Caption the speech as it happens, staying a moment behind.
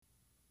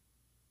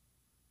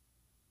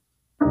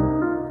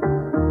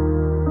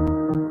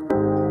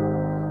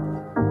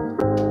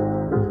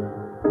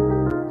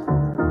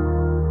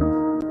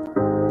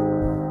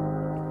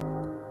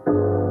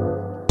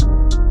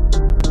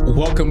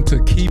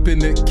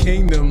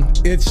Kingdom.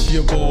 It's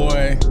your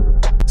boy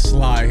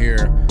Sly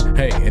here.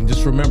 Hey, and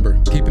just remember,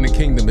 keeping the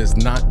kingdom is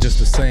not just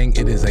a saying,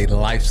 it is a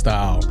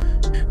lifestyle.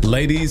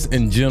 Ladies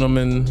and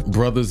gentlemen,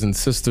 brothers and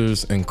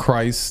sisters in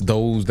Christ,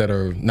 those that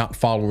are not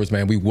followers,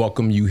 man, we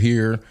welcome you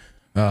here.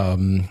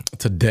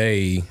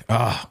 Today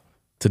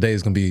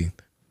is going to be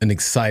an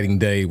exciting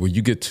day where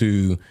you get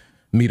to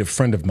meet a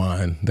friend of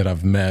mine that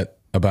I've met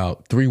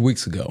about 3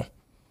 weeks ago.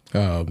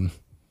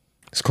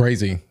 It's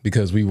crazy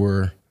because we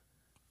were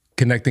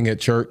connecting at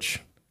church.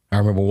 I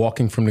remember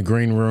walking from the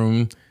green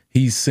room.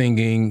 He's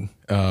singing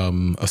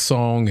a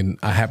song, and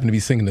I happen to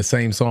be singing the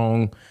same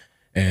song,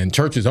 and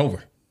church is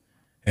over.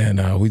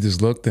 And we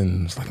just looked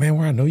and was like, man,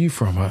 where I know you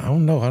from? I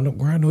don't know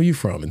where I know you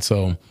from. And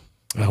so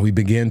we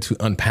began to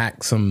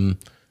unpack some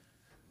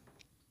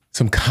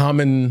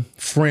common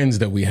friends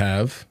that we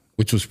have,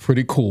 which was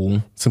pretty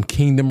cool, some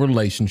kingdom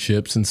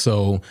relationships. And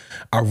so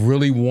I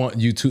really want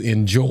you to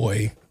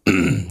enjoy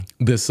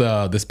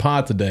this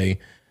pod today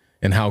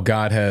and how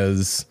God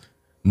has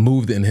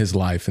moved in his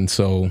life. And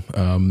so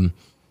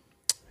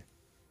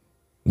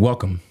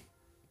welcome,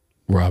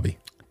 Robbie.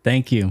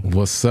 Thank you.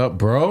 What's up,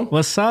 bro?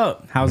 What's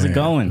up? How's it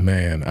going?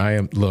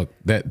 Man, look,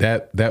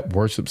 that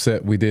worship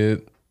set we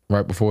did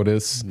right before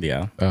this.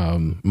 Yeah.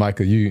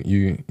 Micah,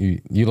 you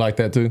like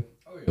that too?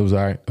 Oh, yeah. It was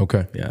all right.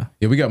 Okay. Yeah.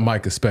 Yeah, we got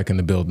Micah Speck in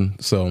the building.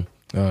 So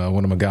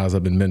one of my guys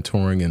I've been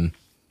mentoring and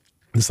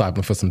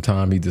discipling for some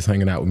time. He just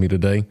hanging out with me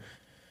today.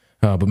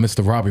 But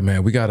Mr. Robbie,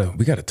 man, we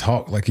gotta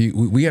talk. Like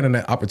we had an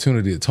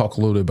opportunity to talk a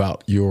little bit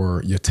about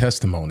your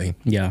testimony.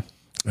 Yeah.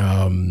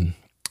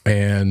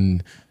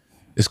 And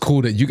it's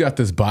cool that you got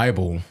this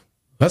Bible.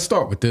 Let's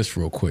start with this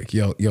real quick.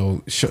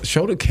 Yo,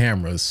 show the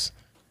cameras.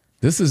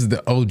 This is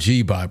the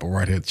OG Bible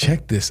right here.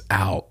 Check this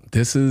out.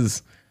 This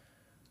is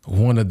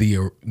one of the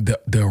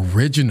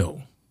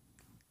original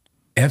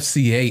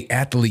FCA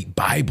athlete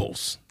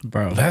Bibles.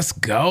 Bro. Let's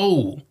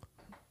go.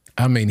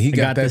 I mean, he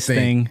got that this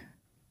thing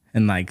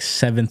in like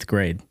 7th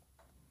grade,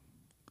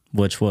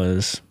 which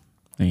was,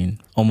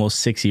 almost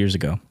 6 years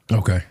ago.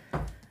 Okay.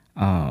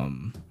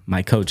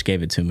 My coach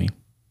gave it to me.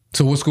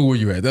 So what school were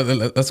you at?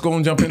 Let's go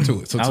and jump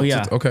into it.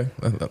 Okay.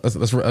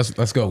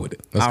 Let's go with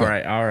it.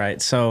 All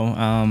right.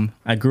 So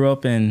I grew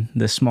up in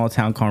this small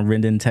town called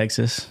Rendon,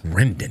 Texas.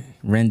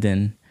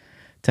 Rendon,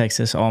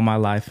 Texas, all my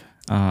life.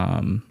 So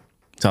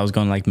I was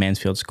going to like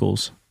Mansfield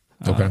schools.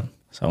 Okay.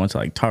 So I went to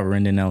like Tarver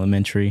Rendon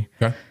Elementary.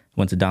 Okay.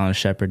 Went to Donald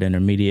Shepherd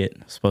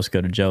Intermediate. Supposed to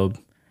go to Job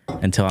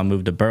until I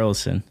moved to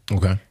Burleson.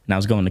 Okay. And I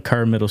was going to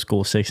Kerr Middle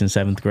School, 6th and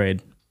 7th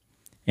grade.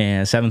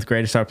 And 7th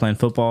grade, I started playing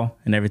football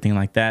and everything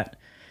like that.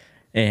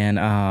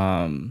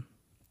 And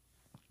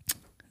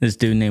this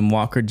dude named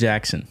Walker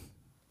Jackson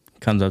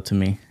comes up to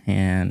me,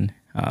 and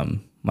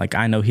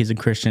I know he's a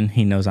Christian.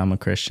 He knows I'm a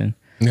Christian.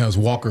 Now, is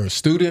Walker a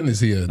student? Is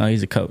he No,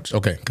 he's a coach.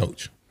 Okay,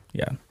 coach.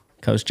 Yeah,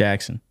 Coach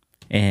Jackson.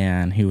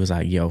 And he was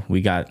like, yo,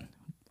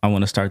 I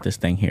want to start this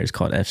thing here. It's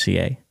called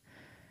FCA.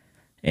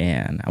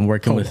 And I'm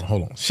working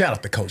Hold on. Shout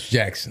out to Coach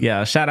Jackson.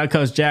 Yeah, shout out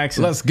Coach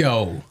Jackson. Let's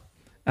go.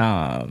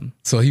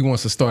 So he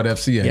wants to start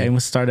FCA. Yeah, he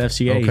wants to start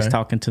FCA. Okay. He's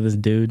talking to this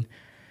dude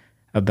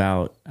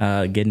about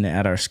getting it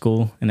at our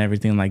school and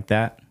everything like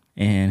that.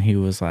 And he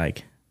was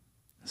like,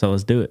 so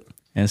let's do it.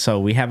 And so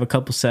we have a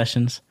couple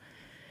sessions,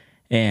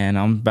 and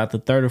I'm about the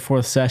 3rd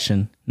or 4th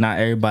session. Not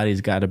everybody's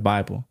got a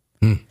Bible.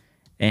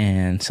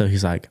 And so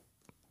he's like,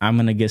 I'm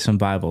going to get some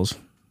Bibles,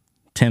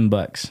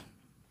 $10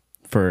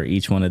 for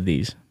each one of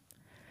these.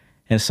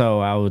 And so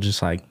I was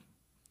just like,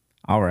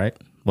 all right,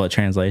 what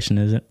translation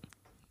is it?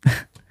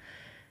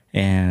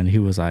 And he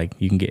was like,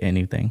 you can get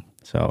anything.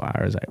 So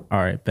I was like, all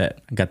right,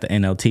 bet. I got the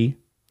NLT.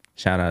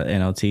 Shout out to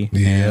NLT.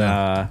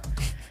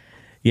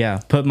 Yeah.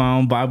 And put my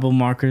own Bible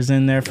markers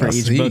in there for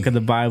each book of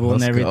the Bible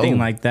and everything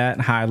like that.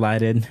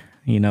 Highlighted,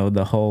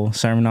 the whole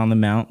Sermon on the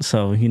Mount.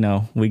 So,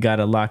 we got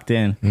it locked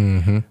in.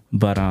 Mm-hmm.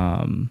 But,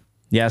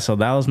 so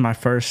that was my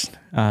first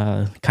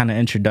kind of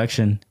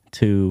introduction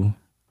to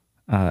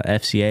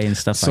FCA and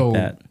stuff like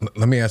that. So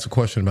let me ask a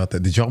question about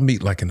that. Did y'all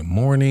meet like in the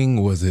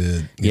morning? Was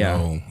it, you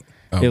know?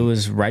 It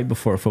was right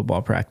before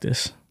football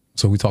practice.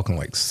 So we talking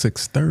like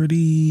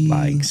 6:30?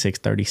 Like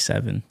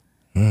 6:37.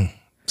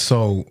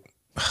 So,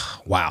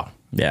 wow.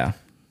 Yeah.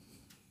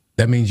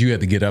 That means you had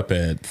to get up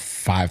at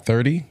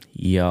 5:30?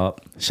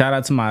 Yup. Shout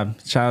out to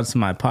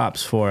my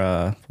pops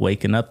for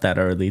waking up that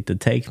early to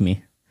take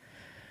me.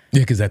 Yeah,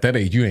 because at that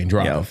age, you ain't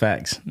driving. Yo,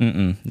 facts.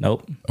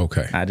 Nope.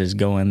 Okay. I just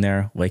go in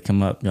there, wake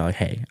him up, like,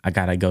 hey, I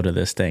got to go to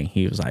this thing.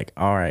 He was like,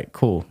 all right,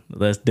 cool.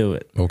 Let's do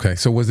it. Okay.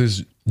 So was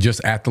this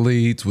just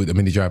athletes?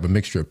 Did you have a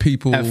mixture of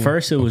people? At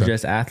first, it was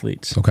just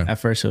athletes. Okay. At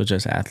first, it was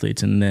just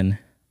athletes. And then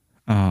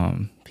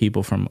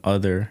people from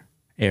other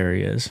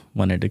areas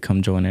wanted to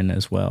come join in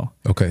as well.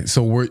 Okay.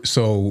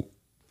 So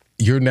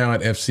you're now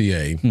at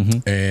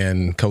FCA,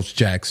 and Coach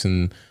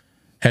Jackson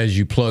has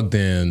you plugged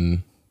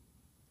in.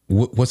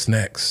 What's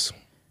next?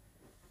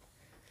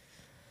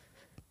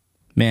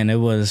 Man, it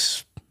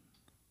was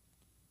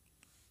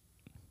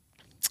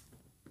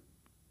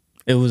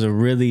a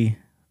really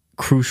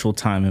crucial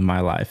time in my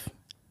life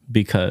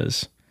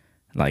because,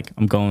 like,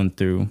 I'm going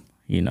through,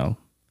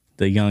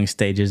 the young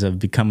stages of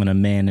becoming a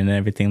man and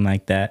everything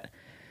like that.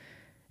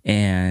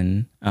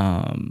 And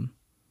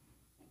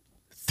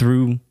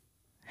through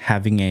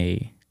having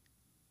a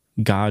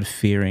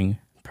God-fearing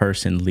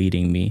person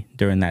leading me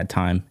during that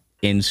time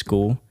in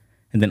school,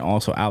 and then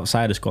also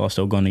outside of school, I was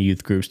still going to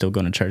youth groups, still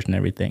going to church and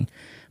everything.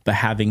 But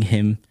having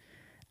him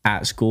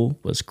at school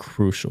was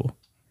crucial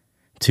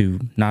to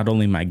not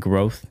only my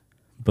growth,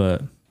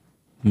 but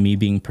me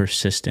being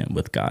persistent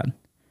with God.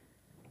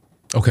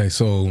 Okay,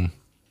 so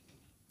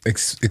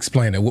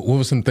explain it. What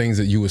were some things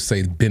that you would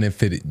say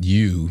benefited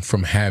you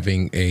from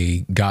having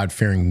a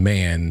God-fearing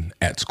man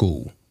at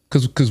school?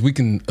 Because we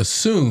can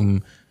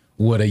assume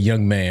what a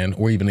young man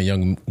or even a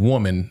young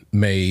woman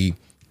may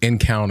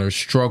encounter,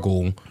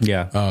 struggle.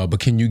 Yeah.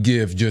 But can you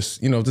give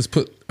just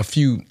put a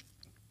few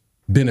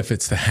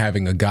benefits to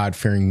having a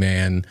God-fearing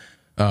man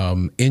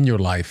in your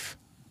life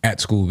at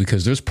school?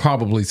 Because there's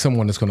probably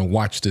someone that's going to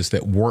watch this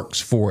that works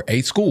for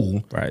a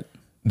school, right,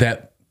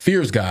 that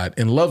fears God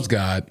and loves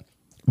God,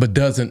 but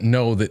doesn't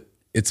know that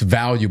it's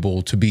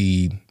valuable to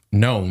be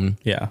known.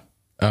 Yeah.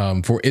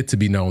 For it to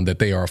be known that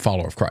they are a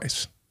follower of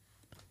Christ.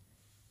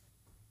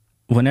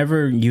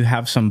 Whenever you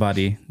have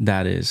somebody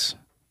that is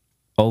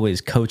always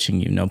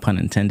coaching you, no pun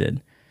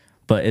intended,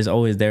 but is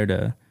always there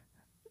to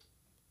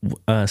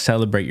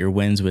celebrate your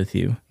wins with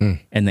you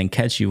and then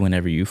catch you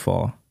whenever you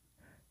fall,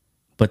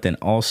 but then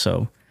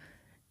also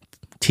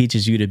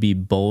teaches you to be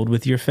bold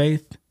with your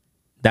faith,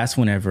 that's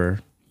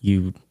whenever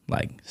you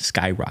like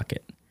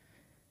skyrocket.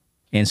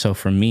 And so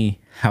for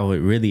me, how it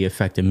really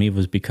affected me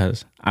was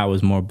because I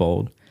was more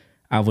bold.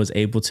 I was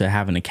able to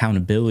have an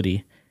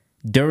accountability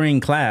during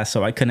class,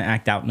 so I couldn't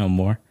act out no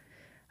more.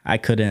 I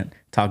couldn't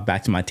talk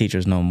back to my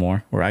teachers no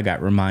more, or I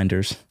got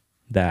reminders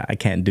that I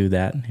can't do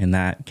that. And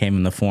that came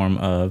in the form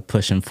of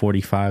pushing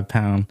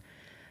 45-pound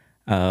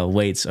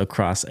weights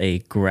across a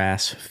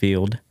grass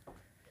field.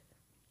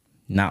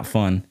 Not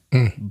fun,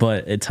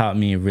 but it taught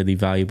me a really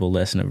valuable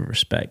lesson of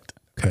respect.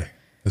 Okay,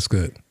 that's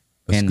good.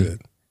 That's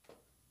good.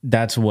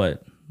 That's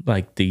what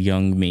like the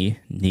young me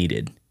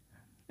needed,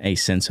 a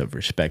sense of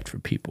respect for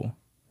people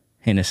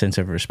and a sense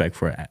of respect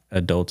for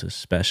adults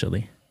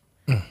especially.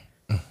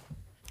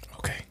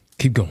 Okay,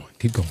 keep going.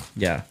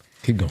 Yeah.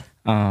 Keep going.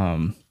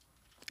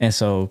 And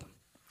so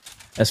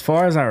as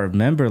far as I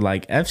remember,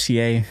 like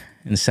FCA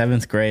in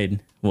 7th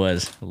grade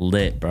was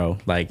lit, bro.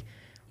 Like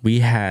we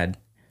had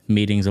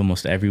meetings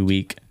almost every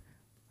week,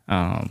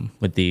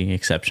 with the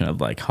exception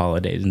of like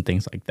holidays and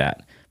things like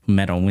that. We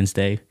met on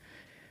Wednesday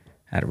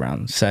at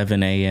around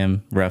 7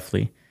 a.m.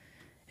 roughly.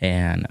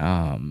 And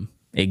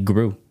it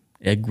grew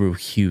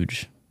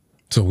huge.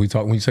 So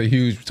when you say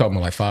huge, we're talking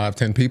about like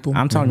 5-10 people?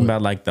 I'm talking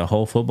about like the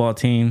whole football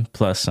team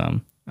plus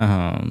some.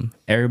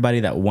 Everybody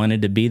that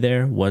wanted to be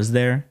there was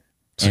there.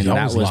 So and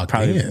that was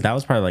probably in. That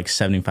was probably like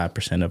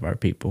 75% of our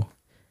people.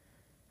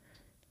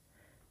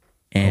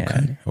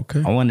 And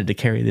okay. I wanted to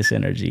carry this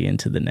energy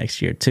into the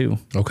next year too.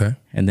 Okay.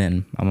 And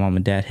then my mom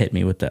and dad hit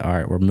me with the, all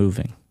right, we're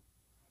moving.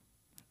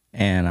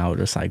 And I was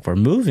just like, we're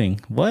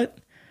moving? What?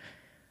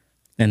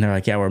 And they're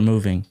like, yeah, we're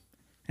moving.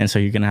 And so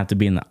you're going to have to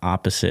be in the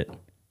opposite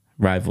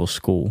rival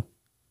school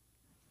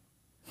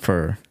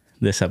for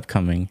this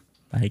upcoming,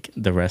 like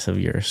the rest of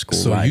your school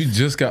life. So you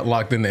just got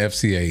locked in the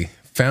FCA,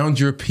 found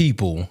your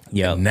people.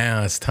 Yep. And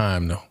now it's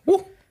time to,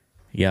 woo.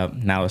 Yep.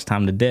 Now it's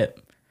time to dip.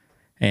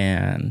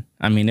 And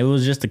I mean, it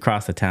was just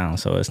across the town,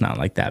 so it's not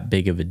like that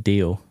big of a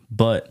deal,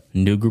 but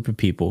new group of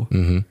people.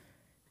 Mm-hmm.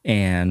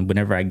 And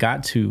whenever I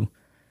got to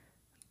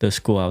the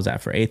school I was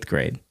at for 8th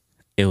grade,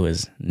 it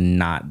was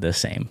not the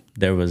same.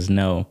 There was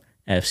no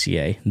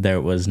FCA.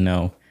 There was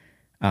no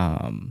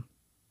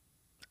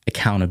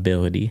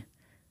accountability.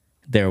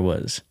 There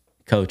was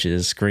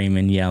coaches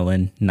screaming,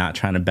 yelling, not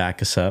trying to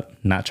back us up,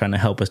 not trying to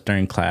help us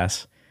during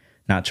class,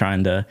 not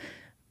trying to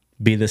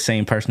be the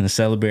same person to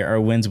celebrate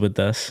our wins with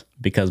us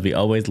because we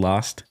always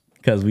lost,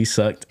 because we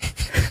sucked.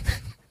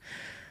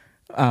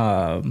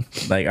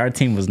 Like our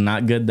team was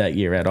not good that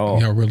year at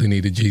all. Y'all really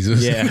needed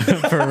Jesus. Yeah,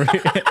 for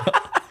real.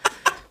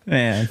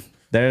 Man,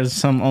 there's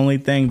some only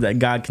things that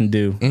God can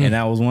do, and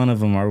that was one of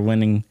them. Our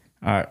winning,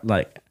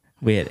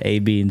 we had A,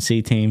 B, and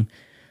C team.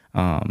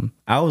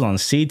 I was on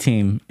C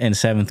team in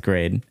 7th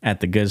grade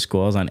at the good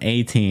school. I was on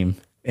A team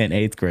in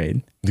 8th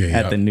grade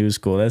at the new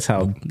school. That's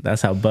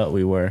how butt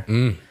we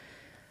were.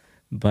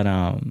 But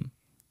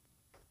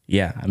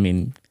yeah, I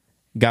mean,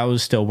 God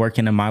was still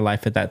working in my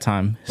life at that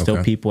time.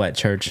 Still people at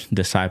church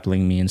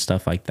discipling me and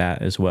stuff like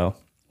that as well.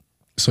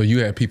 So you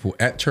had people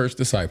at church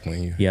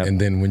discipling you. Yep.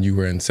 And then when you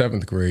were in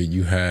 7th grade,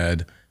 you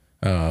had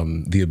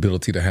the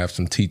ability to have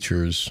some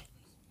teachers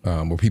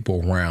or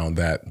people around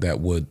that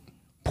would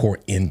pour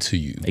into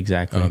you.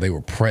 Exactly. They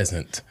were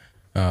present.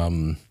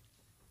 And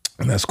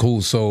that's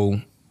cool. So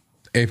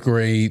 8th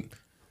grade,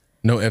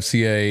 no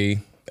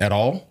FCA at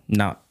all?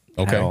 Not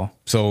at all.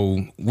 So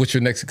what's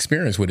your next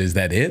experience with it? Is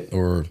that it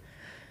or?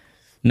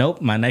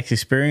 Nope. My next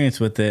experience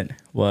with it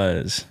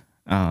was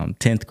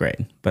 10th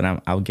grade, but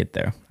I'll get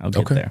there. I'll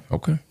get there.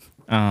 Okay.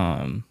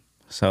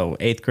 So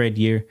 8th grade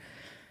year,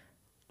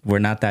 we're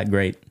not that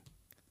great,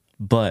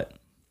 but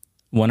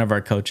one of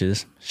our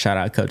coaches, shout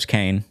out Coach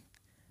Kane,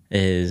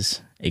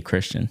 is a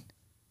Christian,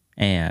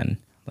 and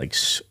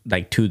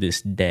like to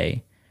this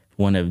day,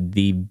 one of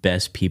the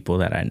best people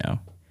that I know.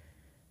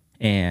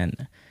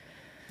 And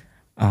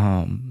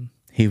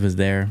he was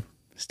there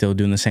still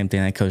doing the same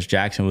thing that Coach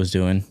Jackson was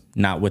doing,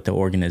 not with the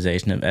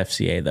organization of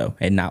FCA though,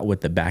 and not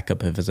with the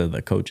backup of his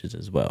other coaches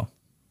as well.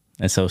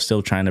 And so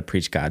still trying to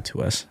preach God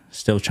to us,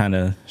 still trying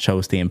to show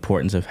us the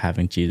importance of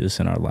having Jesus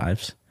in our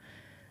lives.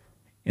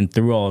 And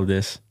through all of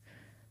this,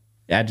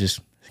 I just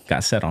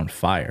got set on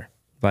fire.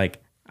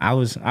 Like I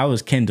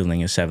was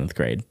kindling in 7th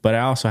grade, but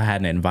I also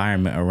had an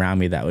environment around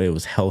me that it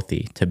was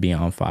healthy to be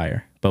on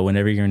fire. But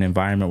whenever you're in an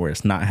environment where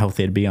it's not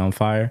healthy to be on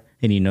fire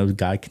and you know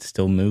God can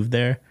still move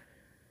there,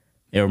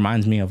 it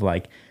reminds me of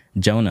like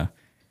Jonah.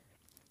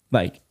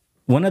 Like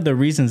one of the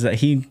reasons that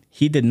he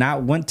did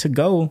not want to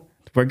go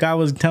where God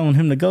was telling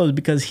him to go is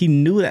because he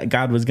knew that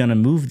God was going to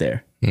move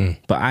there.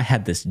 But I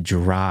had this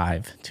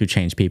drive to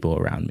change people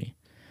around me.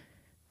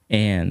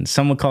 And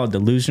some would call it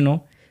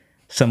delusional.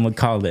 Some would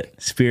call it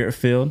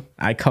spirit-filled.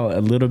 I call it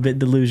a little bit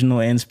delusional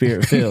and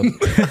spirit-filled.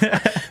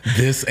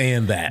 This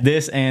and that.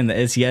 This and that.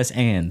 It's yes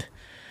and.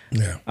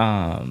 Yeah.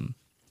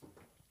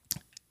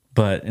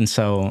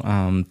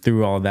 So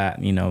through all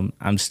that, you know,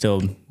 I'm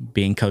still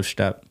being coached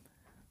up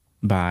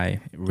by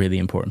really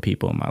important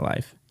people in my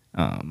life.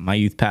 My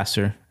youth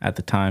pastor at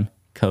the time,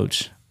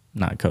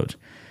 not coach,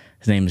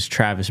 his name is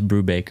Travis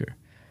Brubaker.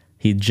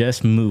 He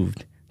just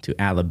moved to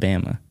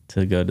Alabama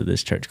to go to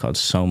this church called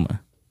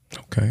Soma.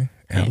 Okay.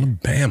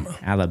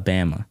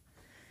 Alabama.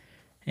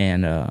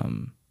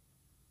 And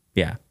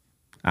yeah,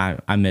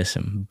 I miss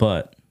him.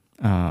 But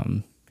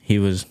he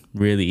was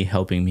really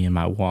helping me in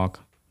my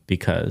walk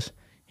because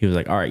he was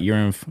like, all right,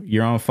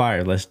 you're on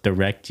fire. Let's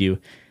direct you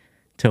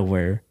to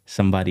where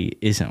somebody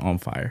isn't on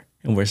fire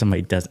and where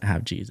somebody doesn't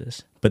have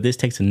Jesus. But this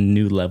takes a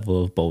new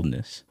level of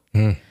boldness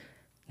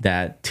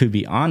that, to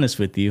be honest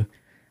with you,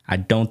 I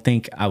don't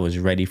think I was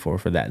ready for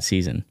that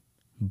season.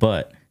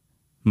 But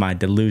my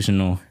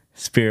delusional,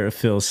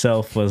 spirit-filled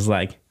self was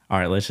like, all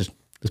right, let's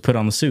put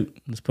on the suit.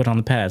 Let's put on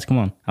the pads. Come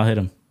on, I'll hit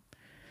him.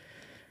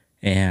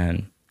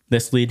 And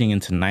this leading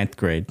into 9th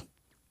grade,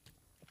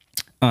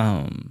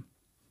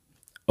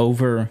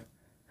 over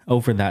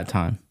that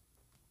time,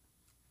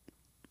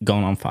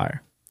 going on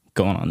fire,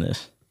 going on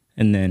this.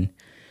 And then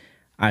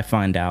I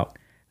find out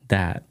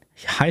that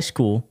high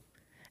school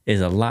is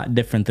a lot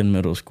different than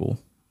middle school.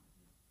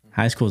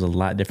 High school is a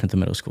lot different than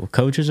middle school.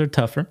 Coaches are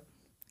tougher.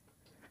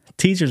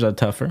 Teachers are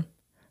tougher.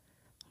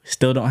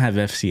 Still don't have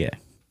FCA.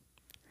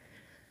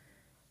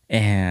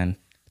 And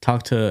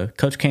talk to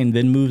Coach Kane,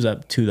 then moves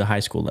up to the high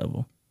school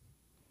level.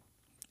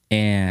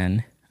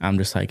 And I'm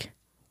just like,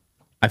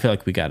 I feel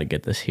like we got to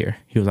get this here.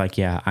 He was like,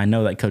 yeah, I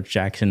know that Coach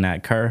Jackson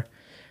at Kerr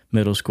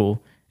Middle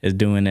School is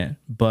doing it,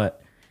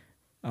 but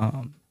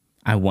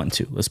I want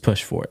to. Let's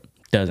push for it.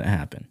 Doesn't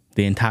happen.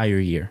 The entire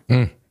year.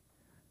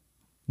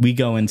 We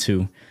want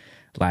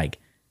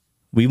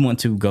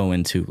to go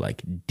into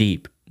like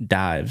deep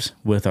dives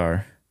with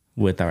our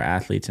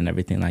athletes and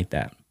everything like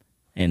that.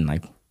 And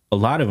like a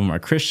lot of them are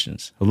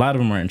Christians. A lot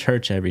of them are in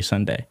church every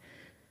Sunday,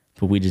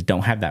 but we just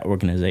don't have that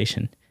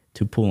organization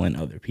to pull in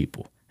other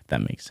people, if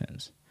that makes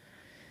sense.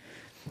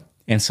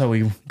 And so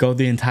we go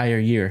the entire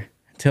year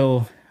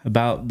till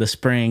about the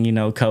spring, you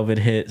know, COVID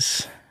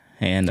hits.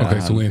 And okay,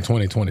 so we're in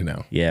 2020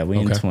 now. Yeah, we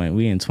in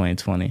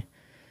 2020.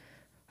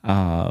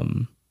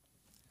 And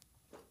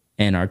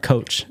our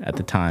coach at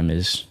the time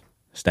is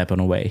stepping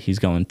away. He's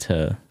going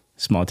to a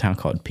small town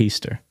called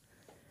Peaster.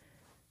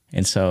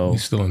 And so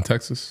he's still in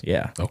Texas?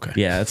 Yeah. Okay.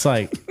 Yeah, it's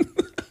like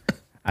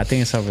I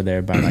think it's over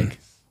there by like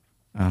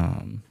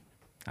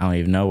I don't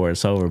even know where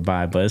it's over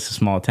by, but it's a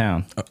small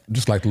town.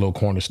 Just like the little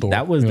corner store.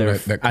 That was their.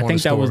 I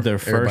think that was their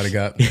first. Everybody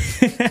got.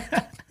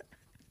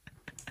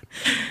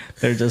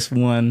 There's just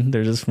one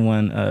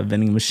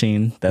vending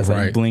machine that's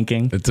like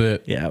blinking. That's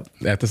it. Yeah.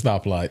 At the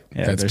stoplight.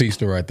 Yeah, that's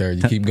Peaster right there.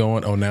 You keep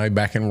going. Oh, now you're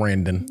back in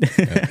Randon.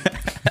 Yeah.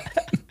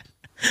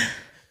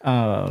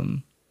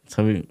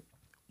 So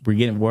we're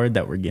getting word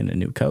that we're getting a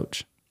new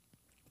coach.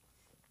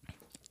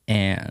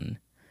 And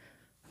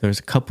there's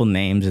a couple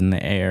names in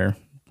the air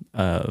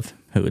of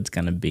who it's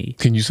going to be.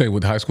 Can you say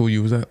what high school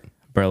you was at?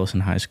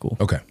 Burleson High School.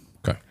 Okay,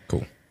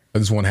 cool. I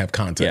just want to have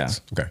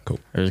context. Yeah. Okay, cool.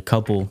 There's a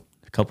couple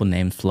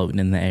names floating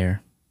in the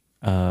air.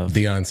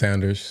 Deion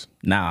Sanders?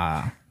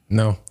 Nah.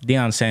 No?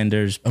 Deion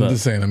Sanders. I'm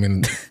just saying, I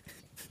mean,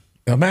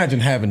 imagine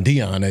having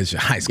Deion as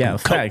your high school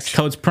coach. Facts.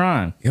 Coach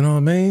Prime. You know what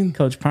I mean?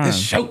 Coach Prime. It's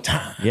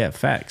showtime. Yeah,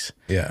 facts.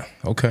 Yeah,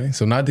 okay.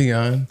 So not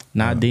Deion.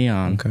 Not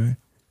Deion. Okay.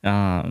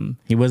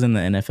 He was in the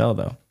NFL,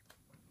 though.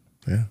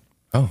 Yeah.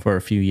 Oh. For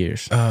a few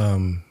years.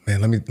 Man,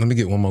 let me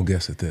get one more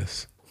guess at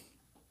this.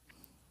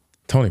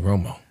 Tony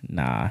Romo.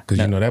 Nah. Because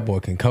you know that boy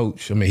can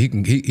coach. I mean, he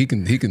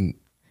can.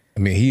 I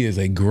mean, he is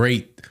a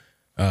great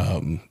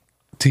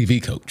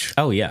TV coach.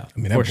 Oh yeah, I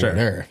mean, that for boy sure.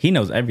 There. He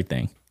knows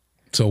everything.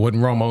 So it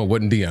wasn't Romo, it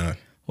wasn't Deion.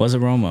 Was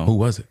it Romo? Who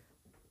was it?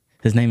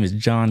 His name is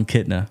John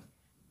Kitna.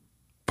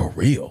 For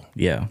real?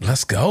 Yeah.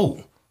 Let's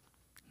go.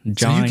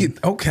 John. So you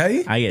get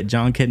okay. I get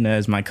John Kitna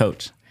as my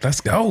coach.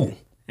 Let's go.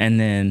 And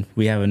then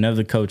we have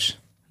another coach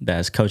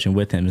that's coaching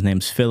with him. His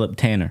name's Philip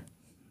Tanner.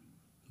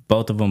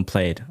 Both of them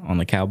played on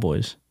the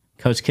Cowboys.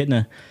 Coach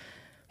Kitna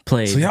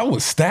played. So y'all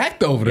was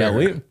stacked over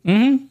there.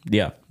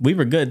 Yeah, we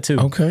were good too.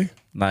 Okay.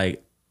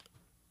 Like,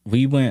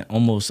 we went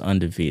almost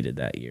undefeated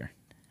that year.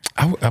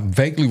 I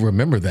vaguely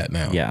remember that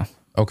now. Yeah.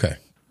 Okay.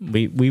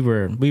 We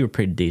were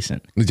pretty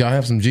decent. Did y'all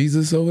have some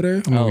Jesus over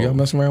there? Y'all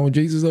messing around with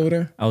Jesus over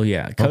there? Oh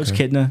yeah. Coach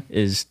Kitna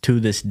is to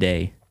this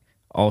day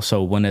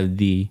also one of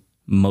the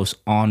most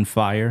on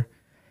fire,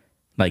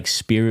 like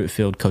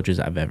spirit-filled coaches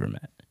I've ever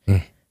met.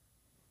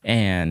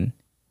 And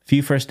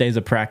few first days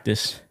of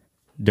practice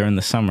during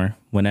the summer,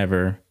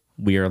 whenever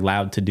we are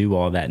allowed to do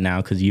all that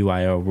now because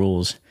UIL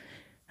rules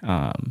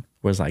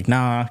was like,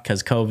 nah,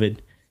 because COVID,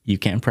 you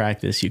can't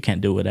practice, you can't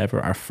do whatever.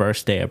 Our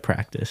first day of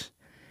practice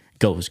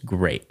goes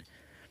great.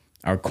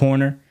 Our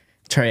corner,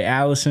 Trey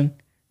Allison,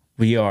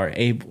 we are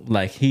able,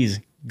 like, he's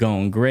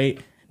going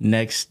great.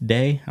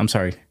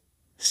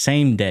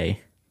 Same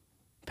day,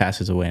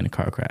 passes away in a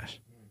car crash.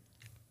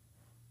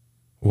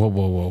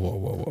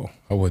 Whoa.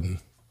 I wouldn't.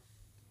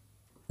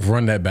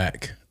 Run that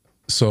back.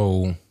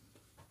 So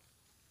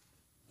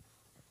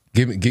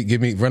give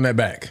me run that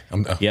back.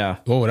 Yeah.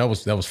 Oh, that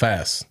was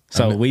fast.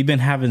 So we've been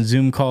having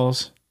Zoom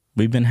calls.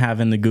 We've been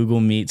having the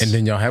Google Meets. And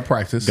then y'all have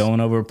practice. Going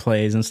over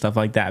plays and stuff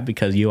like that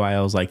because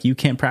UIL's like, you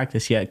can't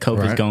practice yet.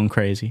 COVID's going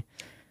crazy.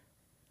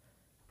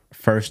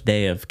 First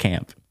day of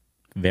camp.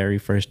 Very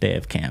first day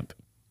of camp.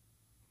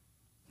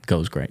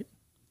 Goes great.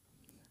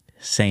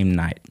 Same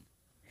night.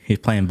 He's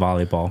playing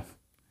volleyball.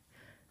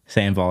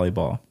 Same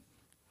volleyball.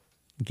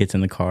 Gets in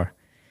the car.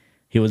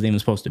 He wasn't even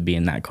supposed to be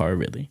in that car,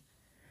 really.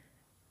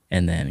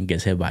 And then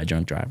gets hit by a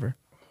drunk driver.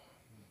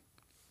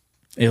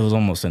 It was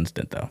almost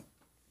instant, though.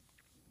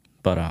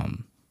 But,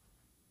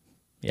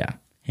 yeah.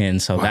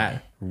 And so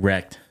that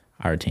wrecked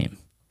our team.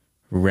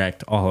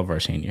 Wrecked all of our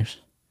seniors.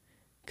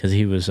 Because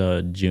he was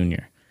a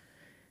junior.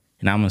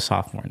 And I'm a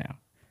sophomore now.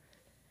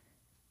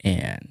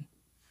 And,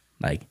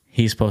 like,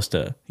 he's supposed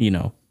to,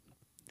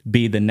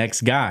 be the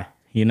next guy.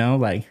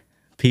 Like,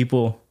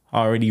 people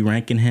already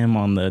ranking him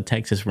on the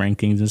Texas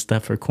rankings and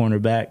stuff for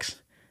cornerbacks.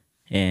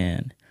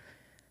 And,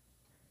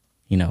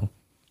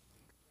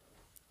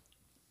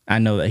 I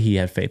know that he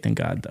had faith in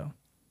God, though.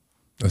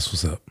 That's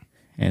what's up.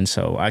 And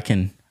so I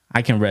can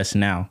rest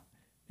now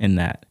in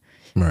that.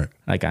 Right.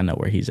 Like, I know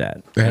where he's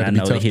at. And I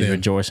know that he's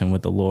rejoicing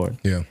with the Lord.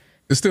 Yeah.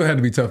 It still had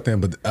to be tough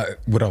then, but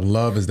what I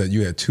love is that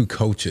you had two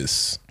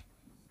coaches.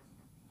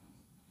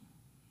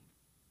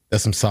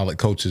 That's some solid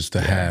coaches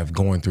to have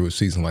going through a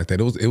season like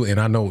that. And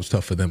I know it was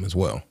tough for them as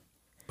well.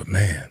 But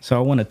man. So I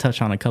want to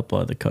touch on a couple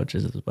other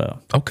coaches as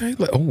well. Okay.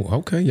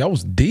 Okay. Y'all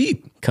was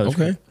deep.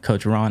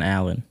 Coach Ron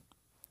Allen.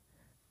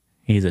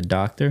 He's a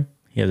doctor.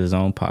 He has his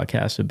own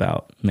podcast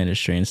about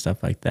ministry and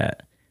stuff like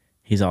that.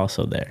 He's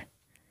also there.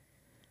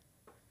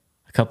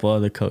 A couple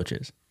other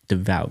coaches,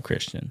 devout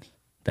Christians,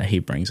 that he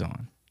brings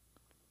on.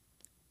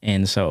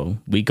 And so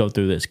we go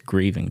through this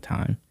grieving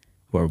time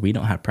where we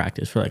don't have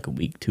practice for like a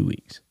week, 2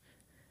 weeks.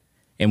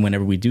 And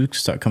whenever we do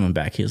start coming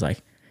back, he's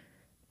like,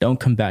 don't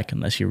come back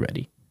unless you're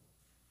ready.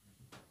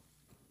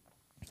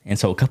 And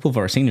so a couple of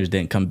our seniors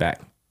didn't come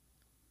back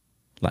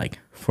like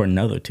for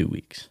another 2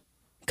 weeks.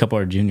 A couple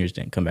of our juniors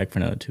didn't come back for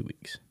another 2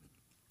 weeks.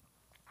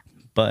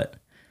 But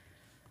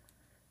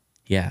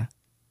yeah.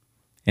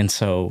 And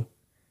so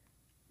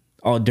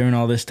during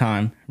all this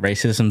time,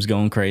 racism's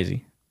going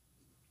crazy.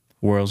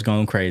 World's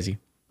going crazy.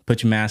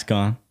 Put your mask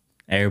on.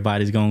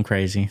 Everybody's going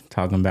crazy,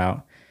 talking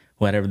about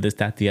whatever, this,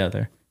 that, the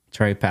other.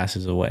 Trey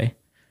passes away.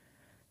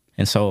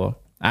 And so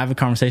I have a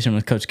conversation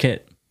with Coach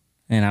Kit,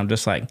 and I'm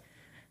just like,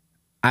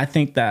 I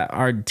think that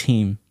our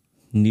team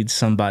needs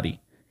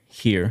somebody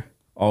here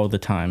all the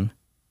time,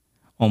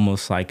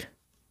 almost like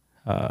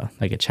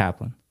a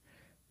chaplain.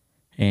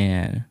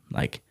 And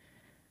like,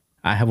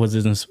 I was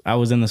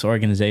in this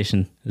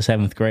organization in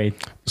 7th grade.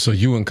 So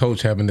you and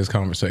Coach having this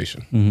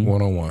conversation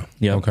one-on-one.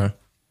 Yeah. Okay.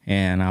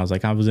 And I was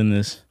like, I was in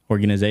this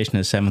organization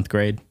in 7th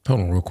grade. Hold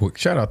on real quick.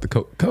 Shout out to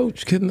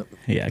Coach Kidna.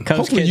 Yeah, Coach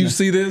Hopefully Kidna. You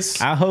see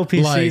this. I hope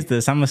he sees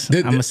this. I'm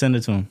gonna send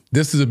it to him.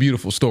 This is a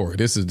beautiful story.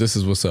 This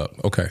is what's up.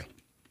 Okay.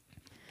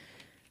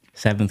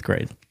 7th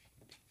grade.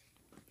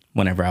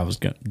 Whenever I was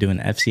doing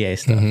the FCA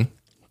stuff,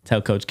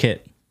 tell Coach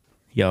Kit,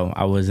 yo,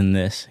 I was in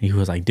this. He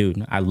was like,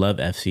 dude, I love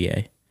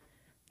FCA.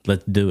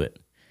 Let's do it.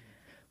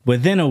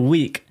 Within a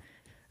week,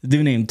 a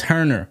dude named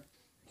Turner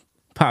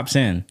pops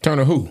in.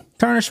 Turner who?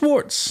 Turner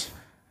Schwartz.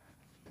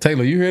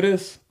 Taylor, you hear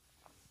this?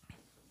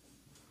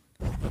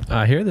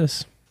 I hear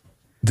this.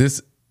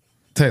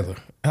 Taylor,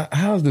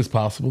 how is this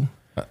possible?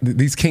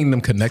 These kingdom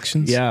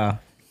connections? Yeah.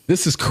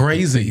 This is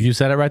crazy. You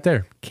said it right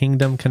there.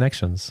 Kingdom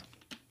connections.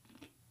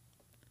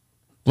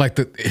 Like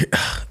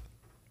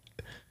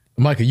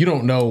Micah, you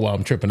don't know why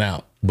I'm tripping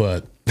out,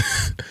 but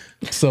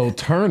so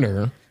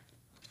Turner,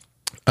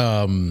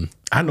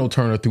 I know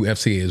Turner through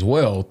FCA as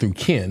well, through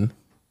Ken.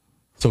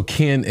 So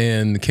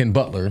Ken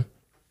Butler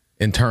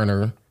and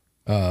Turner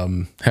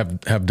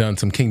have done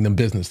some kingdom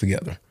business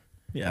together.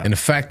 Yeah. And the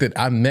fact that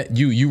I met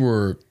you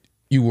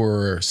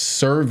were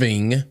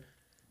serving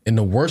in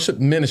the worship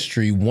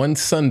ministry one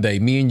Sunday.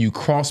 Me and you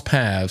cross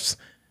paths,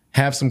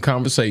 have some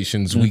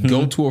conversations. We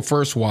go to a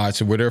first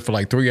watch, and we're there for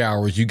like 3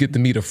 hours. You get to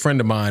meet a friend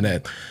of mine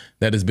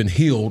that has been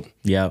healed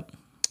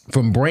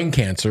from brain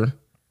cancer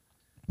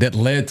that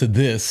led to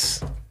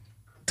this,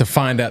 to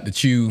find out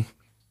that you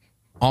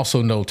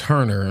also know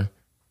Turner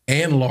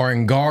and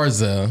Lauren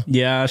Garza.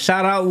 Yeah,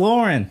 shout out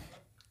Lauren.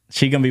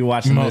 She gonna be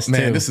watching this too.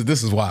 Man, this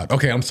is wild.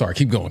 Okay, I'm sorry.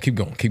 Keep going.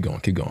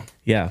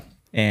 Yeah,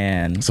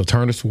 and so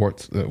Turner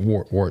Schwartz.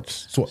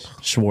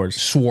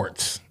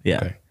 Yeah.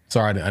 Okay.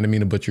 Sorry, I didn't mean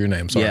to butcher your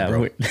name. Sorry,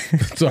 bro.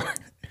 Sorry.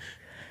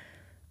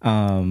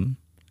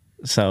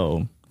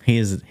 So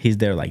he's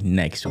there like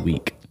next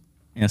week,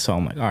 and so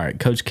I'm like, all right,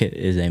 Coach Kit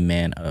is a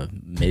man of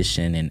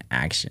mission and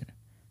action,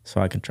 so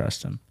I can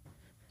trust him.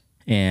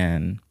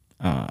 And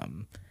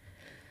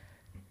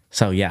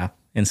so yeah,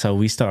 and so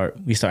we start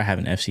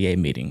having FCA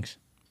meetings.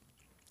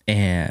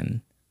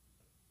 And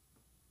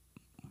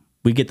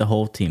we get the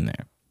whole team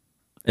there.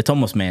 It's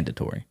almost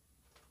mandatory.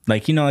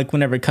 Like, you know, like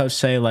whenever coach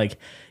say, like,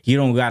 you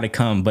don't got to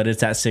come, but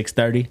it's at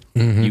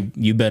 6:30,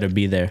 you better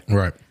be there.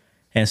 Right.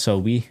 And so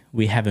we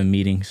having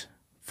meetings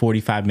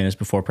 45 minutes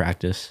before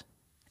practice,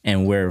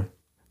 and we're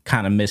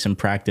kind of missing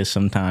practice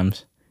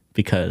sometimes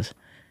because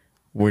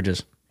we're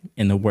just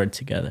in the Word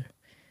together.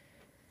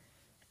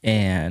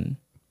 And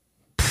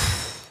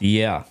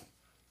yeah,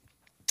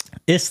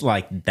 it's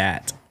like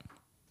that.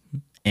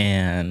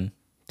 And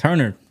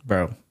Turner,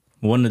 bro,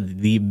 one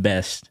of the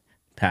best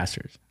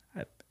pastors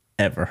I've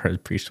ever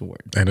heard preach the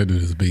word. And that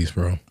dude is a beast,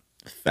 bro.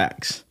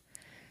 Facts.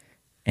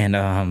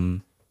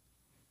 And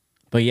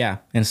but yeah,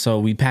 and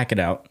so we pack it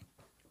out,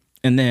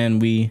 and then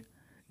we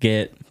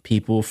get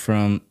people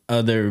from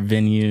other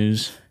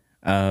venues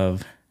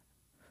of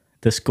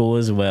the school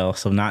as well.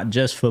 So not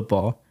just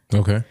football.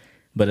 Okay.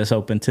 But it's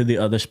open to the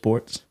other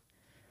sports.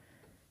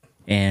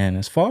 And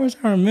as far as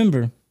I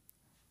remember,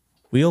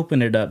 we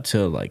opened it up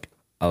to like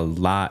a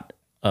lot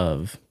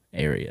of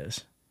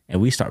areas,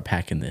 and we start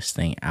packing this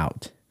thing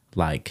out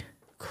like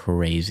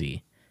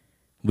crazy.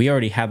 We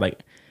already had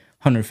like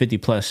 150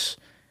 plus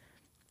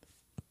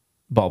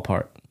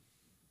ballpark.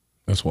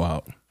 That's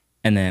wild.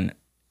 And then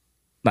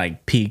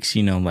like peaks,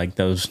 you know, like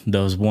those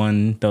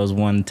one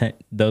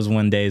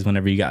days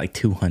whenever you got like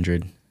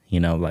 200,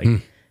 you know, like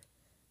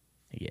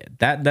yeah,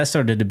 that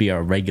started to be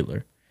our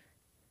regular.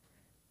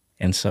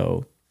 And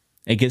so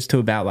it gets to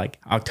about like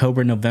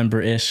October,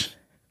 November-ish,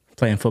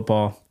 playing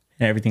football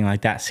and everything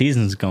like that.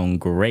 Season's going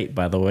great,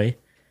 by the way.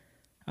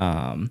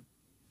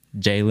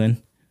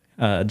 Jalen,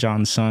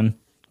 John's son,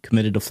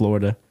 committed to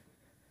Florida.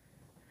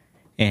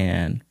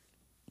 And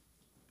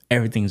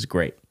everything's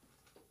great.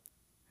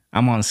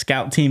 I'm on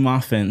scout team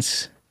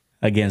offense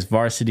against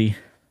varsity.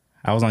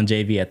 I was on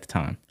JV at the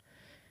time.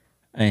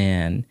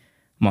 And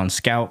I'm on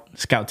scout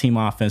team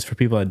offense. For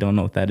people that don't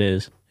know what that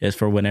is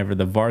for whenever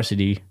the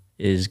varsity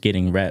is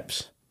getting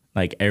reps,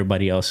 like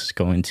everybody else is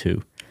going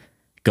to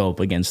go up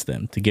against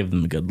them to give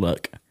them a good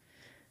look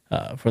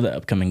for the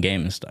upcoming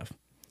game and stuff.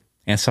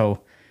 And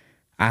so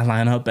I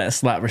line up at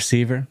slot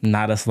receiver.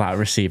 Not a slot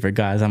receiver,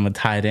 guys. I'm a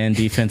tight end,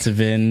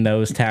 defensive end,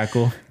 nose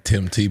tackle.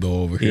 Tim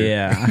Tebow over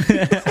here.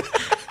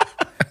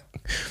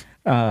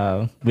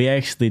 Yeah. We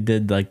actually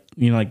did like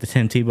the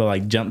Tim Tebow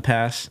like jump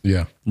pass.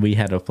 Yeah. We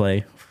had to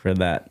play for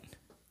that.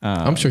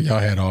 I'm sure y'all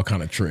had all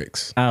kind of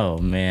tricks. Oh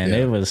man,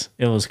 it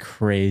was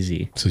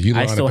crazy. So you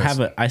I still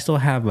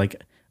have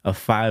like a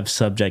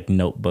 5-subject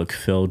notebook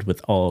filled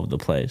with all of the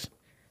plays.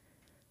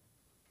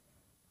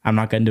 I'm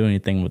not gonna do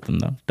anything with them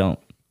though. Don't.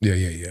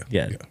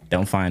 Yeah.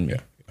 Don't find me.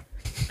 Yeah.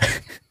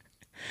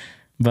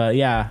 But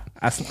yeah,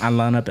 I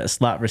line up at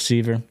slot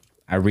receiver.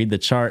 I read the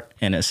chart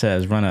and it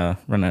says run a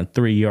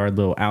 3-yard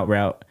little out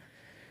route,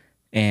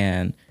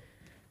 and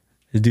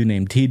this dude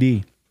named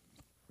TD.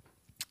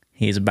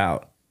 He's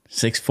about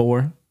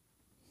 6'4".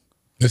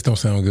 This don't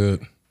sound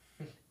good.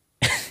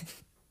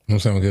 Don't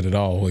sound good at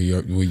all when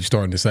you're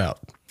starting this out.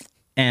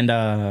 And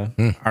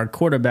our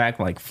quarterback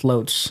like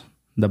floats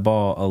the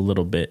ball a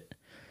little bit.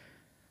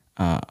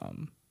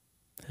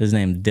 His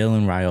name's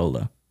Dylan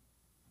Raiola.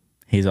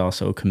 He's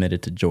also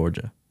committed to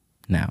Georgia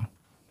now.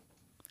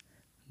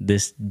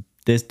 This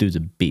dude's a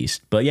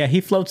beast. But yeah, he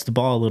floats the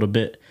ball a little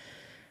bit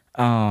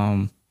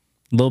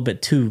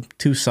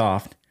too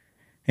soft.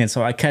 And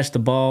so I catch the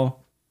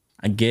ball,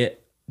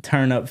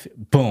 turn up,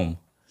 boom,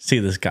 see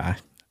this guy.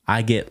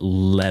 I get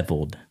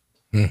leveled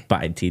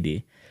by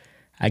TD.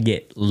 I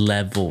get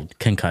leveled,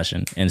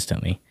 concussion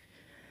instantly.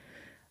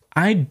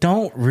 I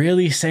don't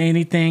really say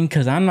anything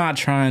because I'm not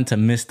trying to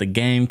miss the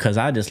game, because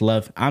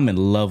I'm in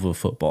love with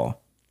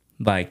football.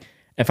 Like,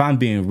 if I'm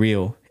being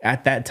real,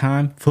 at that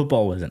time,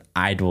 football was an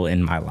idol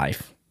in my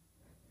life.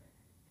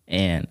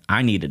 And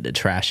I needed to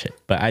trash it,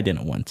 but I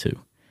didn't want to.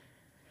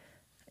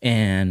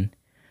 And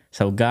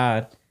so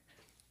God,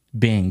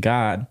 being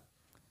God,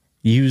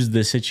 used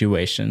the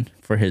situation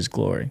for his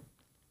glory.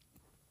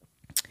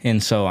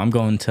 And so I'm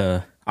going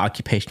to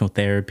occupational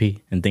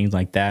therapy and things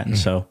like that. And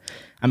so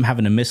I'm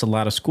having to miss a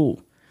lot of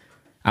school.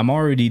 I'm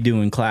already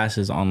doing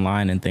classes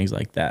online and things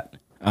like that.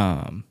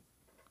 But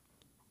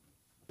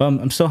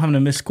I'm still having to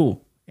miss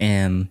school.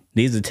 And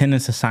these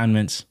attendance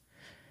assignments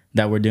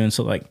that we're doing,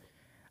 so like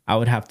I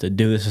would have to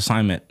do this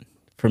assignment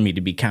for me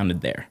to be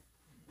counted there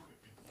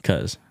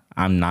because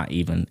I'm not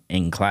even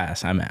in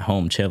class. I'm at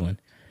home chilling.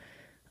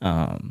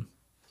 And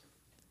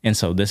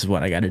so this is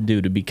what I got to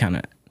do to be kind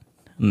of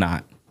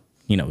not,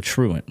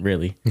 truant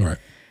really. Right.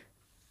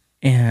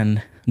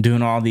 And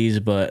doing all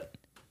these, but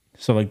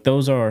so like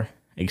those are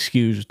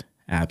excused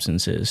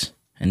absences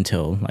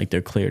until like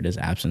they're cleared as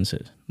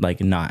absences,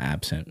 like not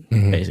absent,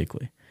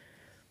 basically.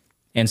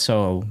 And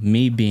so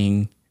me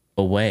being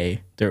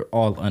away, they're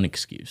all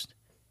unexcused.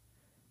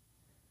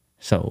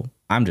 So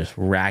I'm just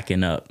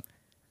racking up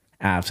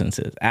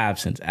absences.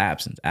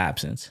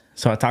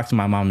 So I talked to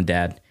my mom and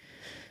dad,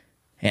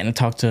 and I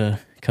talked to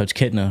Coach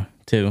Kitna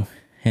too.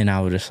 And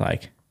I was just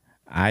like,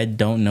 I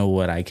don't know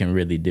what I can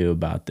really do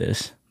about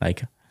this.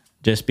 Like,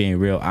 just being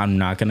real, I'm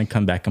not going to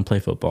come back and play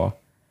football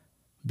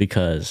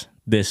because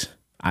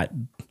to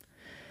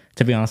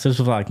be honest, this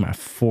was like my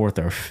fourth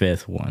or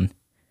fifth one.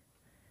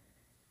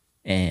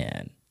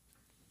 And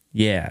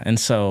yeah, and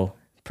so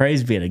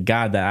praise be to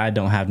God that I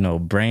don't have no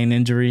brain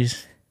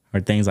injuries or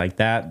things like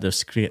that.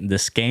 The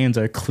scans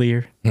are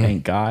clear,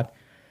 thank God.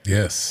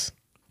 Yes.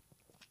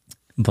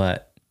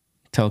 But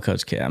tell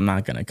Coach Kid I'm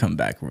not going to come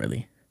back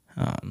really.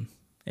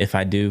 If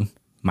I do,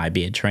 might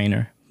be a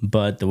trainer.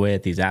 But the way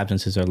that these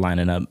absences are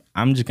lining up,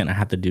 I'm just going to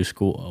have to do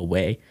school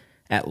away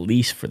at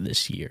least for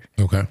this year.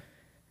 Okay.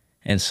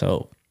 And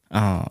so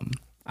I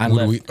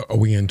left. Are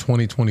we in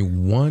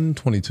 2021,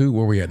 22?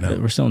 Where are we at now?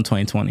 We're still in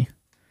 2020.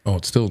 Oh,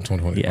 it's still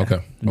 2020. Yeah.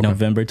 Okay.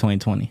 November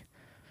 2020.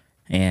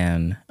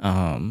 And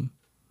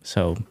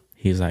so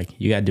he's like,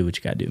 you got to do what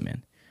you got to do,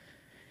 man.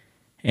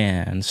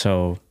 And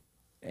so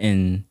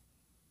in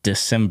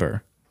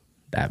December,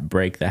 that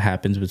break that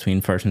happens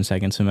between first and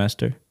second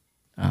semester,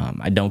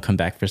 I don't come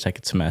back for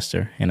second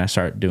semester, and I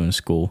start doing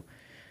school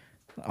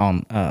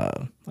on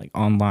like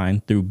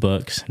online through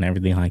books and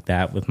everything like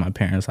that with my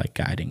parents like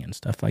guiding and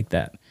stuff like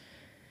that.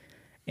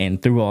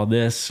 And through all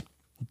this,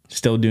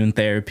 still doing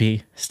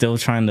therapy, still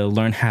trying to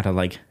learn how to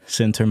like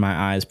center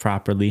my eyes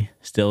properly,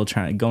 still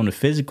trying to go into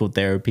physical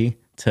therapy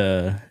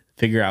to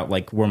figure out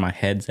like where my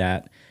head's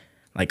at,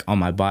 like on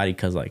my body,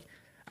 because like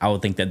I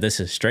would think that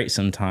this is straight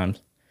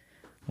sometimes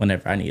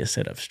whenever I need to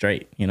sit up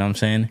straight. You know what I'm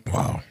saying?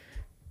 Wow.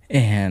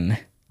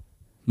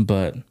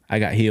 But I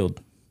got healed.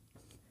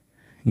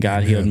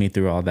 God healed me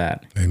through all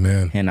that.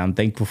 Amen. And I'm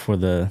thankful for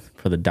the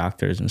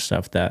doctors and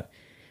stuff that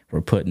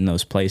were put in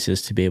those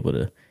places to be able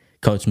to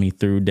coach me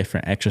through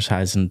different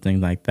exercises and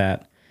things like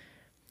that.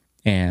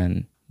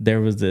 And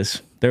there was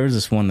this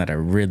one that I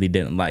really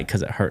didn't like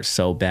because it hurt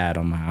so bad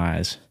on my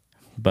eyes.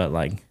 But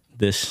like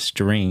this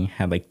string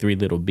had like 3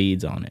 little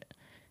beads on it,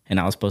 and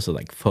I was supposed to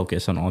like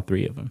focus on all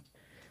 3 of them.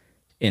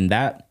 And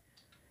that,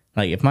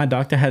 like, if my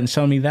doctor hadn't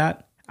shown me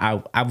that,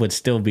 I would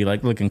still be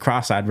like looking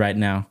cross-eyed right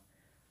now.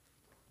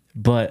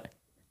 But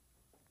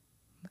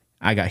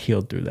I got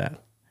healed through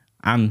that.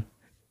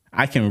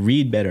 I can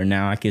read better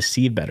now. I can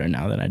see better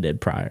now than I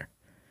did prior.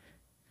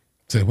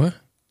 Say what?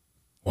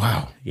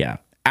 Wow. Yeah.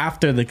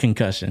 After the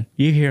concussion,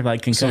 you hear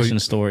like concussion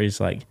stories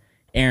like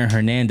Aaron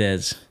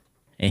Hernandez,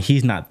 and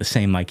he's not the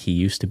same like he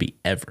used to be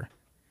ever.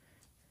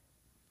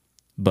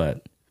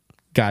 But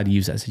God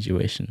used that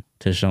situation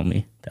to show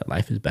me that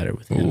life is better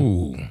with him.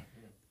 Ooh.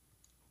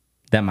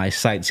 That my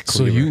sight's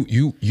clear.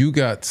 So you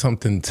got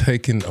something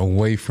taken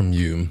away from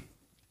you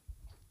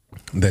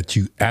that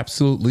you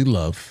absolutely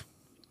love,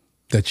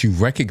 that you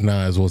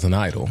recognize was an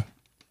idol.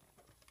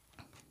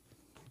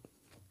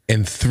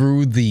 And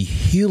through the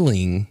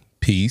healing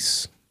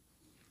piece,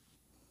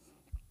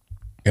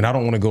 and I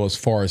don't want to go as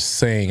far as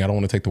saying, I don't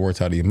want to take the words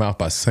out of your mouth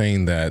by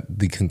saying that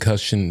the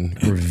concussion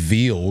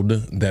revealed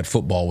that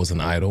football was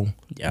an idol.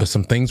 Yeah. But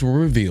some things were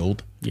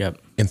revealed.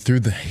 Yep. And through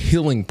the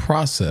healing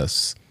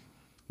process,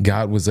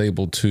 God was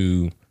able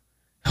to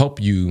help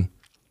you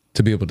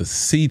to be able to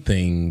see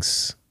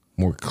things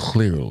more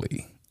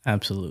clearly.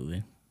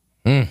 Absolutely.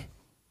 I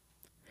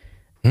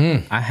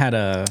had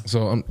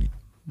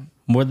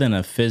more than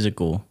a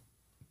physical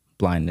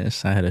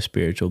blindness. I had a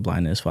spiritual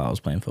blindness while I was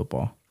playing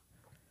football.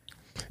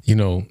 You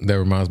know, that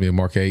reminds me of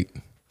Mark 8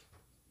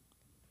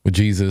 with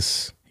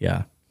Jesus.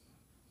 Yeah.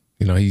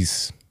 You know,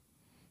 he's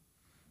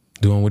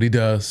doing what he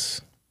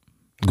does,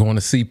 going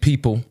to see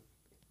people.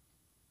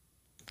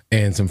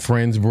 And some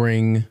friends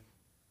bring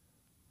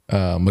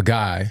a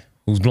guy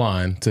who's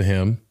blind to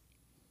him.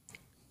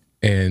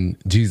 And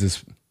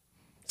Jesus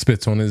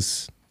spits on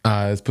his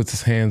eyes, puts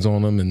his hands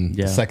on him. And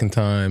the second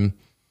time,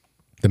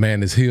 the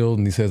man is healed.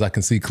 And he says, I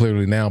can see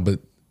clearly now. But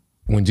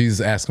when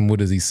Jesus asked him, what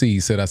does he see? He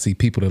said, I see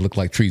people that look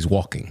like trees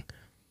walking.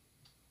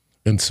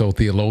 And so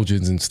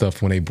theologians and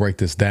stuff, when they break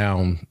this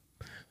down,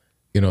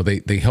 you know,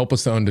 they help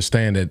us to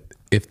understand that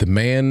if the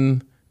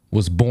man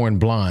was born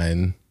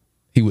blind,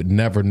 he would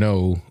never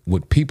know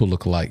what people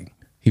look like.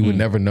 He would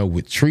never know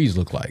what trees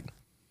look like.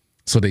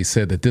 So they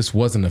said that this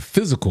wasn't a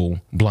physical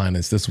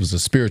blindness. This was a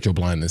spiritual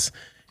blindness.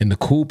 And the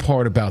cool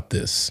part about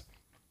this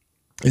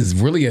is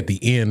really at the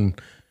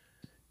end,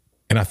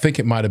 and I think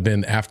it might have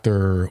been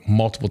after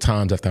multiple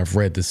times after I've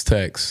read this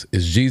text,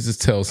 is Jesus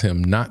tells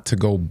him not to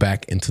go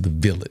back into the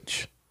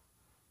village.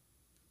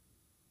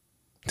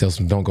 Tells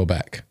him, don't go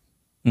back.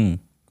 And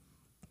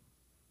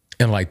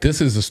like, this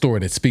is a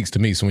story that speaks to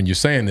me. So when you're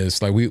saying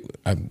this, like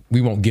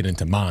we won't get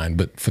into mine,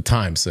 but for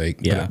time's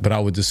sake, but I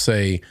would just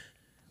say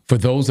for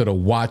those that are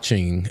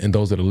watching and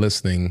those that are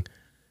listening,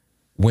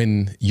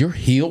 when you're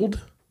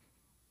healed,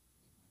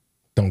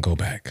 don't go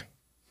back.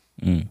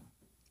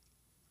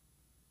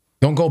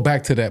 Don't go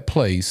back to that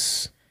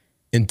place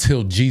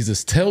until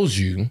Jesus tells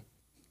you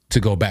to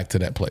go back to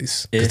that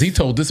place. Because he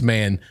told this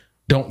man,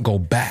 don't go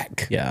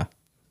back. Yeah.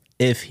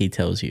 If he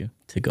tells you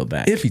to go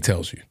back. If he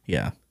tells you.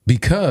 Yeah.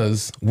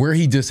 Because where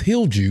he just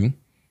healed you,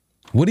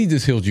 what he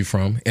just healed you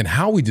from, and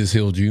how he just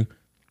healed you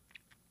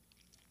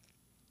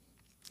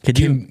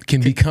can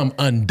become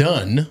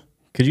undone.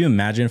 Could you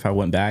imagine if I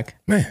went back?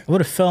 Man. I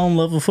would have fell in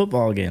love with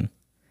football again.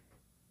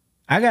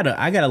 I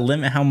gotta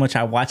limit how much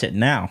I watch it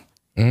now.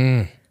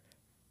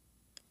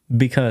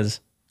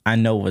 Because I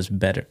know what's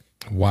better.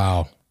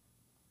 Wow.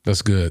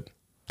 That's good.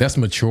 That's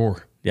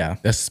mature. Yeah.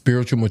 That's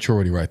spiritual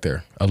maturity right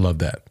there. I love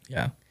that.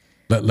 Yeah.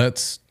 But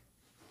let's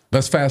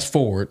fast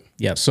forward.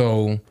 Yep.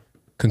 So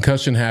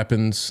concussion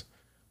happens.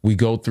 We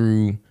go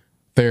through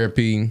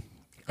therapy.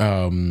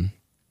 So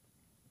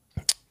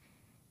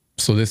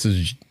this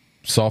is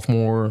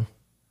sophomore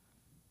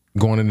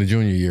going into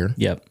junior year.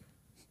 Yep.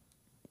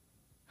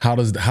 How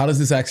does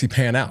this actually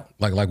pan out?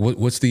 Like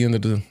what's the end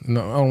of the?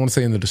 No, I don't want to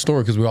say end of the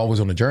story because we're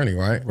always on a journey,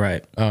 right?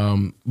 Right.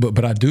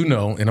 But I do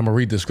know, and I'm gonna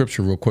read the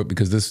scripture real quick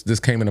because this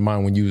came into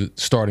mind when you were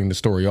starting the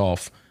story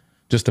off,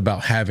 just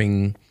about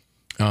having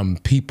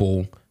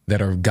people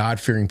that are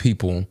God-fearing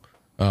people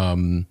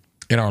in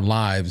our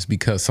lives,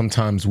 because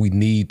sometimes we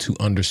need to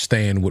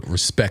understand what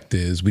respect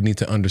is. We need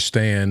to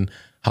understand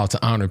how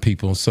to honor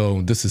people.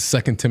 So this is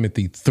 2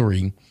 Timothy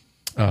 3.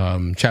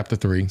 Chapter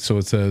 3. So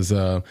it says,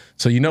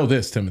 so you know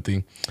this,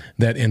 Timothy,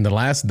 that in the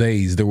last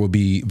days there will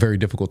be very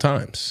difficult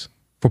times.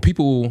 For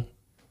people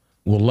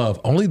will love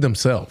only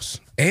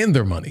themselves and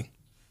their money.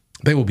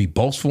 They will be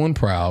boastful and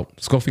proud,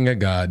 scoffing at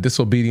God,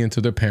 disobedient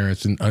to their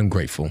parents, and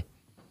ungrateful.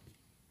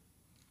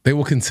 They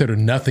will consider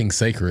nothing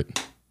sacred.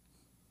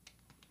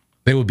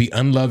 They will be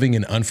unloving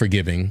and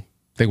unforgiving.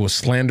 They will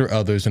slander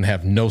others and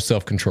have no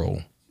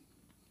self-control.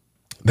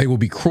 They will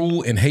be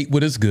cruel and hate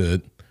what is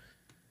good.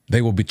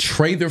 They will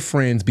betray their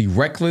friends, be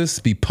reckless,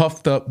 be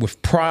puffed up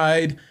with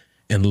pride,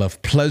 and love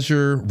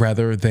pleasure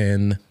rather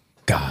than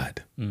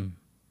God.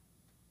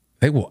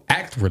 They will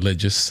act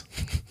religious.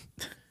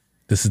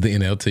 This is the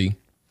NLT.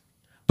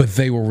 But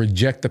they will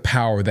reject the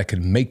power that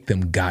can make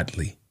them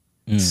godly.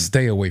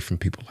 Stay away from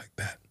people like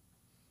that.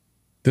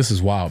 This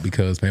is wild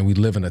because, man, we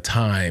live in a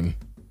time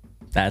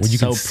That's where you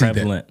so can see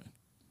prevalent. that.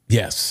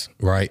 Yes,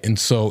 right. And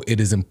so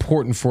it is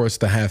important for us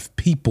to have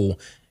people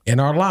in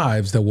our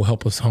lives that will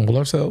help us humble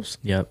ourselves.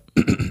 Yep.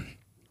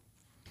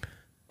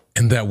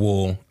 And that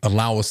will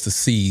allow us to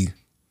see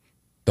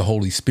the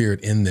Holy Spirit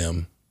in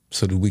them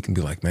so that we can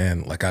be like,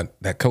 man, like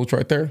that coach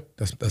right there,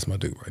 that's my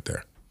dude right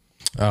there.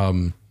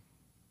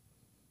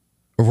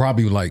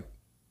 Robbie, like,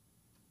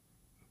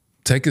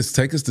 take us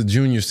to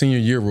junior, senior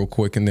year real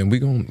quick, and then we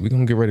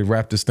gonna get ready to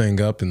wrap this thing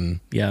up.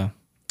 And Yeah.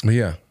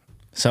 yeah.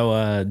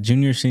 So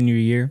junior, senior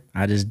year,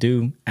 I just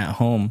do at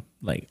home,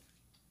 like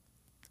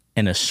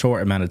in a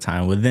short amount of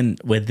time,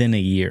 within a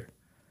year,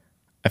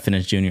 I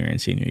finished junior and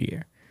senior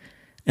year.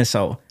 And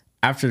so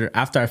after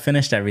I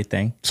finished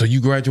everything. So you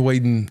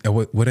graduating at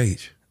what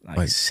age?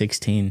 Like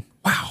 16.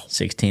 Wow.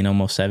 16,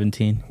 almost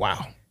 17.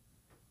 Wow.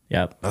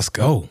 Yep. Let's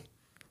go.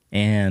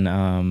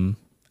 And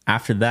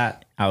after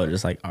that, I was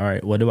just like, all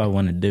right, what do I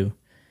want to do?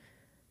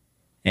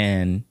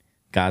 And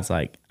God's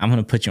like, I'm going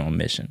to put you on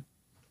mission.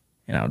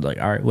 And I was like,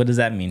 all right, what does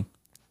that mean?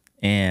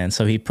 And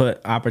so he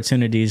put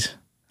opportunities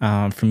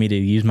for me to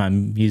use my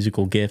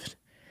musical gift.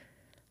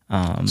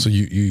 So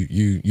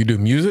you do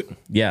music?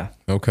 Yeah.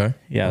 Okay.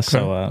 Yeah. Okay.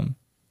 So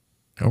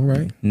all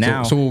right.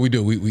 Now, so what we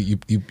do?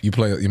 You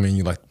play. I mean,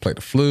 you like play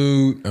the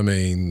flute. I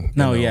mean,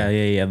 no,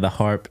 yeah, the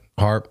harp.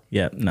 Harp.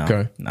 Yeah, no,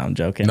 Okay. no, I'm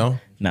joking.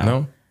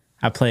 No.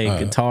 I play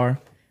guitar,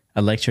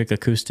 electric,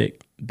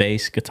 acoustic,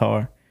 bass,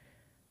 guitar.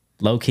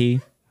 Low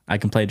key, I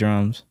can play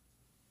drums,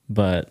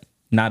 but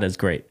not as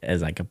great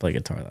as I can play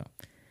guitar though.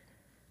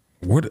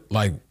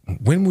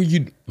 When were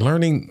you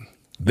learning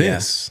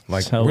this? Yeah.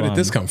 Like, So, where did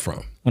this come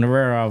from?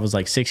 Whenever I was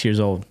like 6 years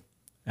old,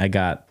 I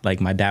got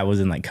like my dad was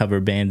in like cover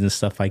bands and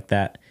stuff like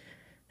that,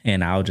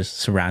 and I was just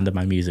surrounded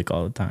by music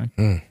all the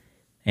time.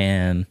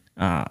 And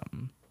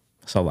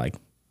so like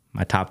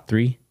my top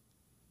 3,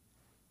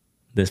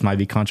 this might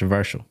be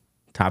controversial.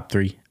 Top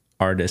 3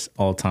 artists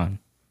all time: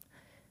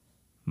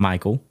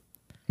 Michael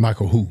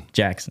Who?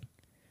 Jackson,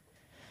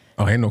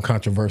 Oh, ain't no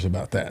controversy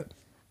about that.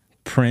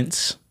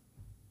 Prince.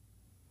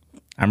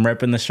 I'm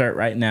repping the shirt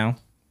right now.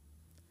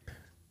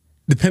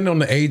 Depending on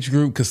the age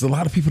group, because a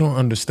lot of people don't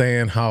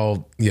understand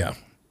how. Yeah.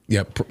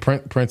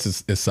 Prince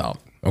is solid.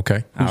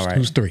 Okay. All right.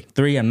 Who's 3?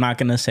 3, I'm not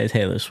gonna say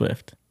Taylor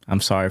Swift.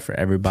 I'm sorry for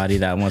everybody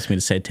that wants me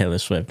to say Taylor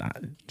Swift.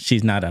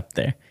 She's not up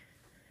there.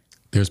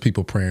 There's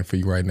people praying for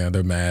you right now.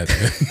 They're mad.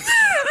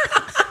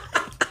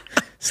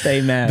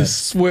 Stay mad. The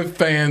Swift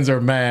fans are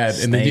mad,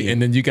 and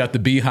then you got the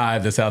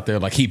Beehive that's out there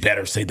like he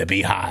better say the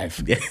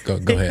Beehive. Go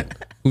ahead.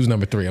 Who's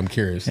number 3? I'm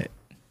curious.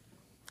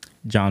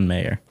 John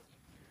Mayer.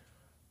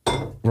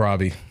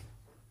 Robbie,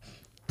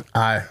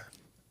 I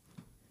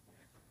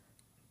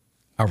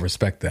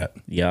respect that.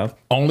 Yeah.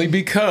 Only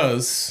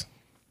because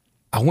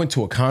I went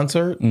to a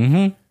concert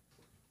and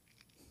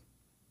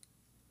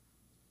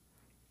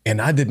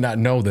I did not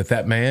know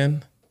that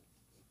man.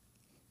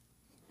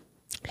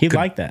 He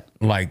liked that.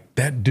 Like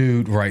that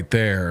dude right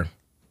there.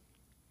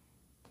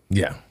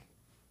 Yeah.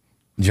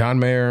 John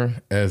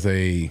Mayer as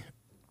a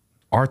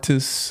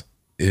artist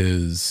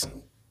is,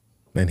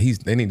 man,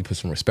 they need to put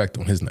some respect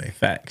on his name.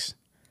 Facts.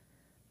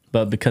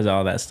 But because of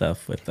all that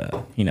stuff with,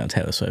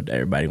 Taylor Swift,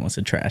 everybody wants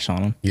to trash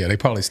on him. Yeah, they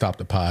probably stopped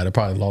the pod. They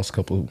probably lost a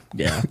couple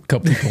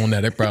people on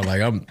that. They're probably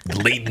like, I'm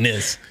deleting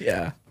this.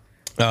 Yeah.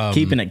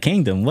 Keeping it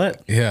kingdom.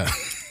 What? Yeah.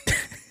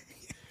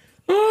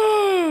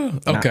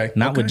 Okay.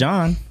 Not with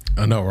John.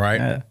 I know, right?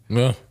 Yeah.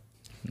 Well,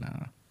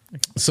 No.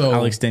 so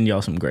I'll extend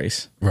y'all some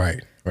grace. right.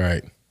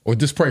 Or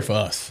just pray for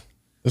us.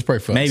 Let's pray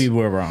for Maybe us.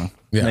 we're wrong.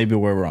 Yeah. Maybe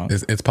we're wrong.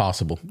 It's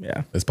possible.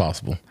 Yeah. It's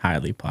possible.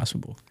 Highly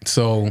possible.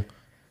 So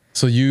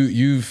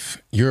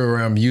you're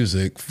around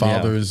music,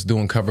 father's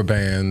doing cover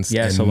bands.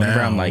 Yeah. and So whenever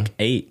now- I'm like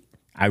 8,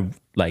 I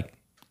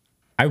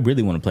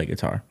really want to play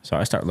guitar. So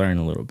I start learning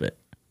a little bit.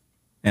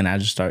 And I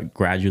just start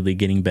gradually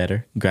getting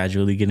better, Okay.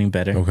 gradually getting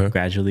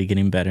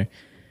better.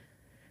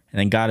 And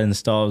then God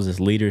installs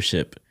this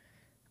leadership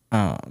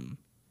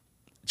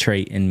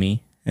trait in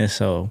me. And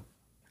so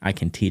I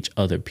can teach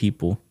other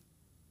people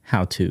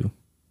how to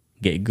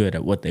get good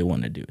at what they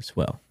want to do as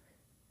well.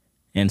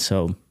 And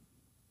so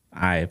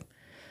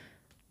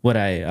what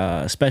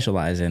I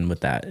specialize in with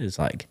that is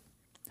like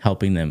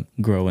helping them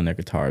grow in their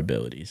guitar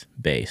abilities,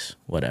 bass,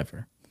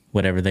 whatever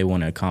they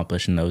want to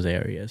accomplish in those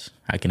areas.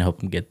 I can help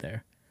them get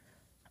there.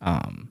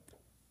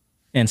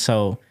 And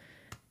so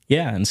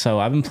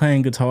I've been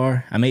playing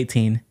guitar. I'm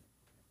 18,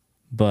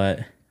 but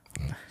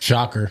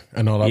shocker.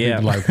 I know a lot of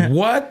people like,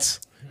 what?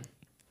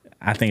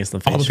 I think it's the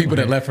All the facial people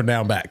that hair. left are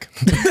now back.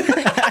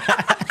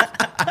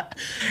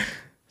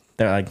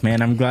 They're like,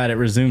 man, I'm glad it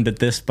resumed at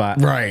this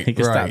spot. Right, He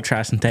can stop right.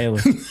 trashing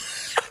Taylor.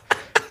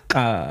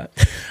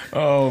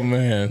 Oh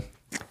man.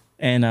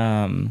 And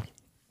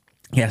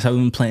so I've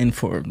been playing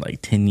for like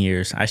 10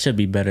 years. I should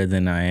be better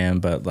than I am,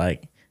 but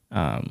like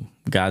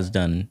God's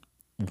done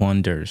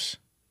wonders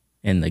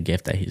in the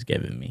gift that he's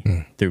given me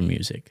through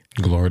music.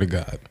 Glory to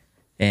God.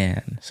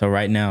 And so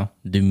right now,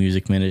 do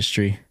music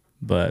ministry,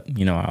 but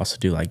I also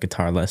do like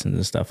guitar lessons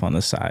and stuff on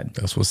the side.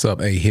 That's what's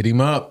up. Hey, hit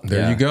him up. There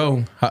Yeah. you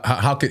go.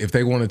 How could, if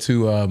they wanted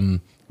to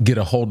get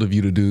a hold of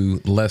you to do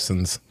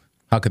lessons,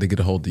 how could they get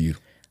a hold of you?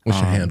 What's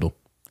your handle?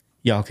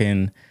 Y'all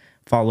can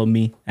follow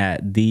me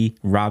at the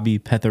Robbie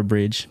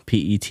Petherbridge,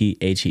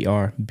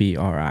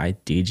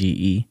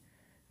 PETHERBRIDGE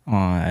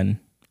on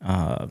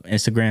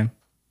Instagram.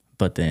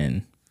 But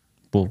then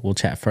we'll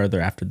chat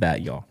further after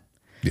that, y'all.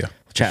 Yeah.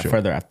 We'll chat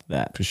further after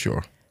that. For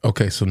sure.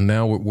 Okay, so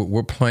now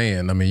we're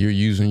playing. I mean, you're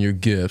using your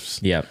gifts.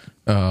 Yep.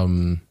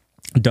 Done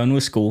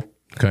with school.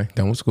 Okay,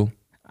 done with school.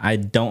 I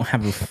don't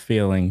have a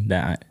feeling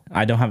that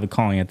I don't have a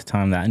calling at the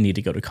time that I need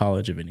to go to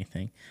college of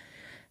anything.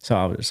 So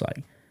I was just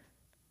like,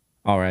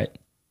 all right,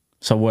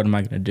 so what am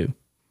I going to do?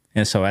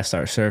 And so I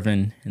started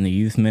serving in the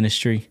youth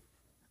ministry.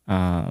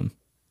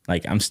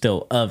 Like I'm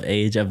still of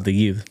age of the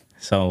youth.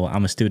 So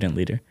I'm a student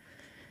leader.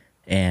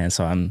 And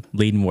so I'm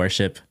leading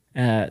worship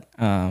at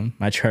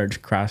my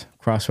church,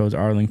 Crossroads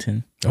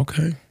Arlington.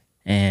 Okay.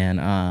 And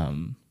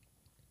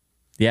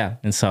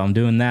and so I'm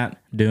doing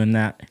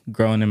that,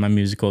 growing in my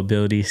musical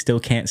ability. Still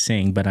can't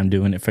sing, but I'm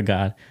doing it for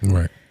God.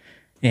 Right.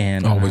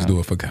 And Always do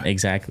it for God.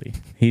 Exactly.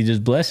 He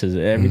just blesses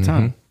it every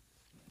time.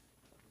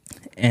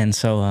 And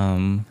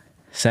so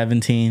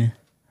 17,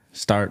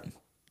 start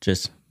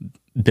just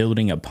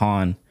building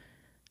upon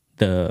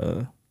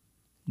the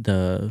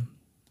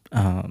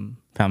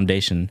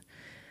foundation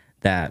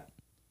that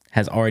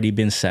has already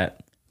been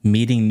set,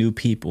 meeting new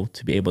people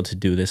to be able to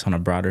do this on a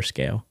broader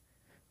scale.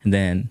 And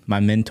then my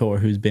mentor,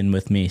 who's been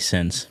with me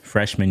since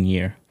freshman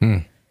year,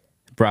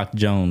 Brock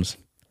Jones.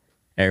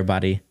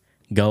 Everybody,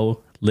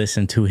 go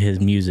listen to his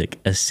music.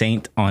 A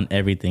Saint on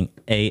Everything.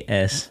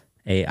 ASAINT.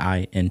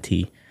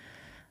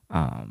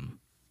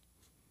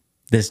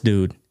 This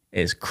dude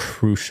is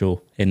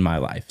crucial in my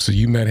life. So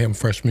you met him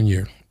freshman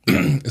year.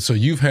 So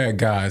you've had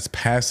guys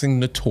passing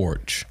the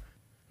torch.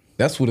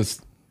 That's keeping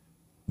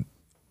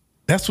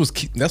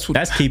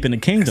the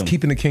kingdom. That's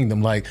Keeping the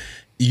kingdom. Like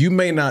you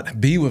may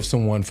not be with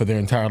someone for their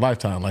entire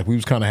lifetime. Like we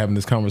was kind of having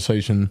this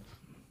conversation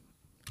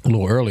a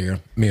little earlier,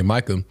 me and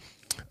Micah.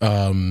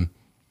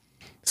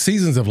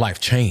 Seasons of life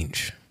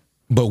change,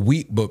 but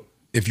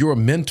if you're a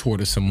mentor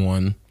to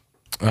someone,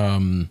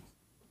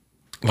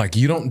 like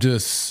you don't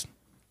just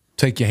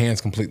take your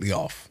hands completely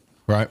off,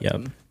 right?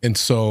 Yep. And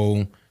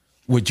so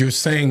what you're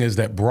saying is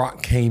that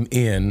Brock came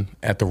in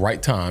at the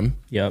right time.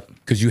 Yep.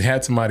 Because you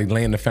had somebody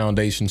laying the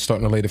foundation,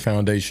 starting to lay the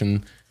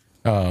foundation.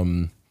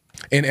 And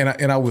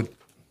I would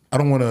I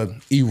don't want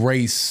to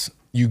erase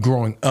you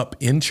growing up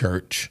in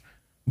church,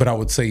 but I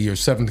would say your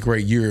 7th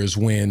grade years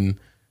when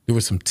there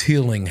was some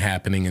tilling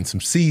happening and some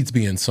seeds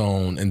being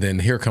sown, and then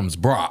here comes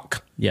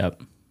Brock.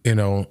 Yep.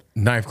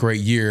 9th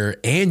grade year,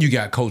 and you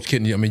got Coach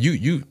Kidney. I mean,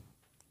 you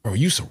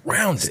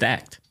surrounded.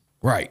 Stacked.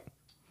 Right.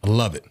 I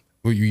love it.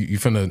 Well, you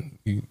finna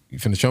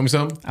show me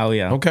something? Oh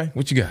yeah. Okay.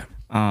 What you got?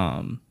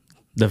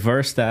 The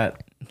verse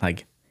that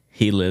like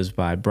he lives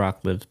by,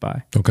 Brock lives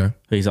by. Okay.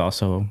 He's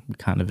also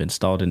kind of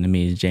installed into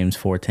me is James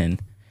 4:10,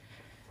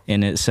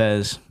 and it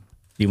says,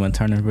 "You want to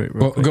turn it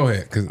real quick?" Go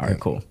ahead. All right,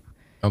 cool.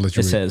 I'll let you.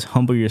 It says,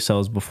 "Humble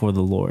yourselves before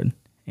the Lord,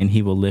 and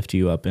He will lift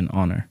you up in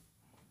honor."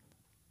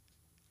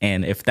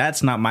 And if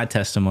that's not my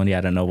testimony,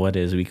 I don't know what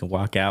is. We can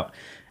walk out.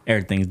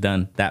 Everything's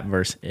done. That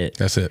verse, it.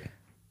 That's it.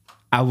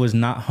 I was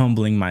not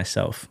humbling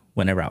myself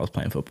whenever I was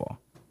playing football.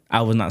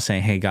 I was not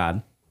saying, "Hey,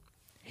 God,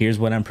 here's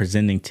what I'm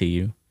presenting to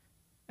you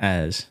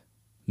as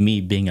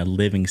me being a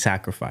living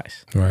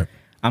sacrifice." Right.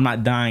 I'm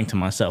not dying to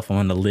myself. I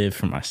want to live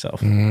for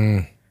myself.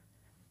 And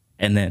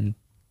then,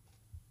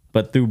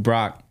 but through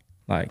Brock,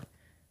 like,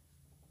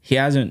 he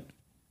hasn't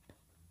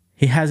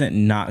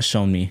not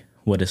shown me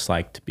what it's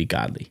like to be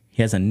godly.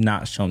 He hasn't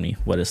not shown me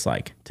what it's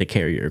like to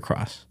carry your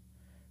cross.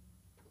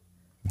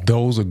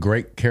 Those are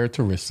great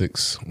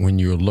characteristics when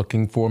you're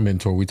looking for a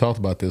mentor. We talked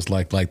about this.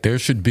 Like there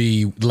should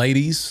be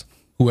ladies,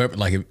 whoever,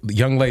 like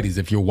young ladies,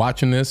 if you're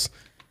watching this,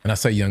 and I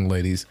say young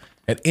ladies,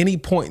 at any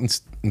point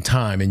in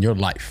time in your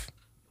life,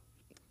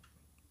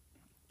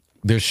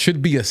 there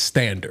should be a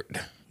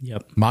standard.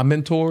 Yep. My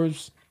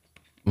mentors,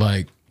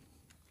 like,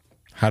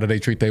 how do they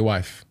treat their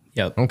wife?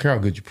 Yep. I don't care how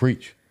good you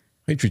preach.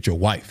 They treat your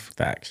wife.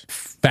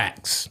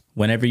 Facts.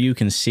 Whenever you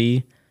can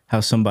see how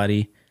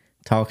somebody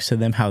talks to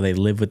them, how they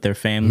live with their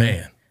family.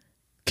 Man,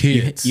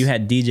 kids. You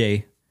had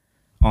DJ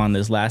on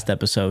this last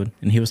episode,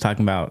 and he was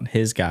talking about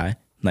his guy.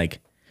 Like,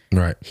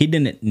 right. He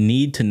didn't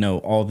need to know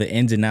all the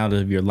ins and outs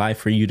of your life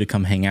for you to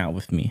come hang out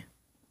with me.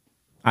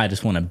 I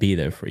just want to be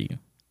there for you.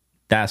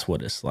 That's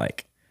what it's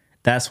like.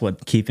 That's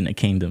what keeping it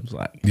kingdom's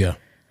like. Yeah.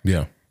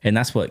 Yeah. And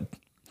that's what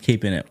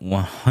keeping it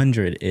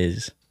 100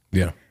 is.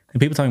 Yeah. And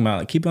people talking about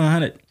like, keep it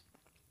 100.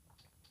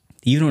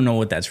 You don't know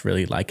what that's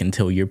really like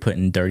until you're put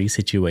in dirty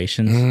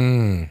situations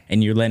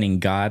and you're letting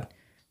God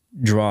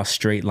draw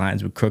straight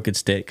lines with crooked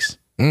sticks.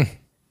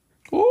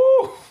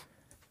 Ooh.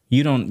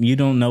 You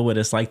don't know what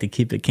it's like to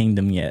keep the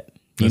kingdom yet.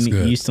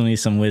 You still need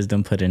some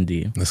wisdom put into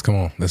you. Let's come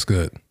on. That's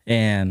good.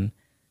 And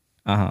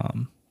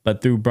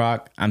but through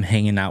Brock, I'm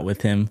hanging out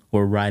with him.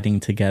 We're riding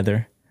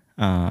together,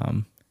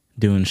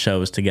 doing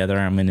shows together.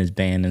 I'm in his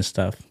band and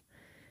stuff.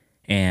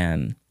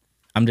 And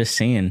I'm just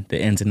seeing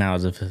the ins and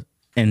outs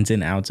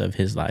of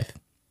his life.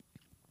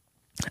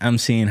 I'm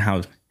seeing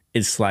how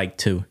it's like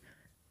to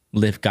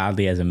live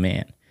godly as a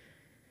man.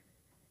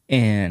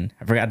 And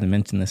I forgot to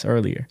mention this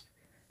earlier,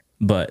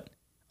 but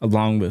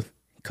along with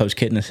Coach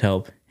Kitna's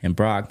help and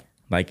Brock,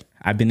 like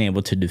I've been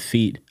able to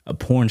defeat a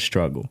porn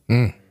struggle.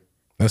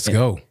 Let's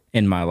go.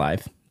 In my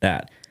life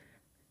that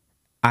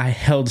I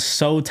held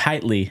so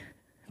tightly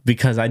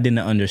because I didn't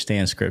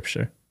understand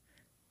scripture.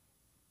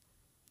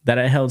 That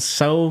I held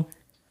so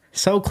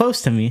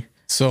close to me.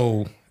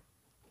 So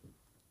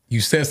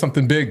you said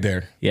something big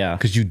there. Yeah.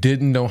 Because you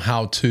didn't know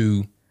how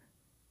to.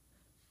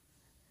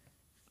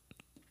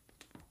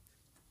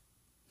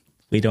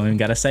 We don't even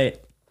got to say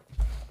it.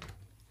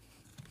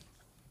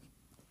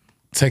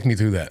 Take me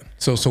through that.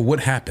 So what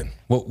happened?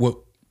 What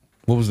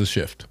was the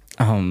shift?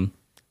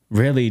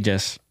 Really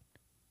just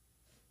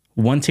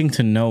wanting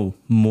to know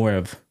more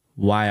of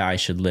why I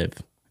should live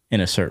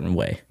in a certain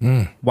way.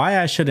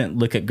 Why I shouldn't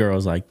look at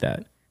girls like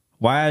that.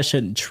 Why I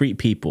shouldn't treat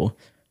people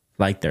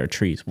like they're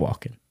trees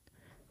walking.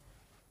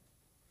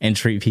 And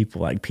treat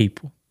people like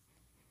people.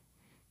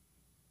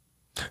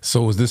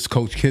 So was this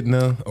Coach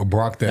Kitna or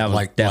Brock that was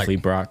like definitely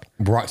Brock.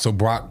 Brock. So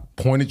Brock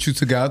pointed you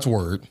to God's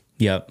word.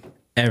 Yep.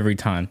 Every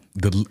time.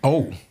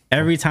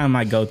 Every time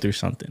I go through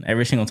something,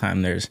 every single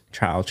time there's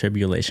trial,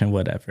 tribulation,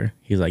 whatever,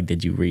 he's like,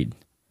 did you read?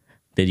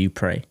 Did you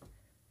pray?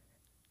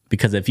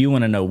 Because if you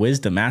want to know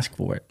wisdom, ask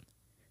for it.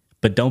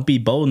 But don't be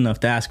bold enough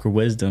to ask for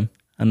wisdom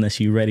unless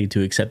you're ready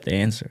to accept the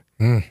answer.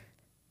 And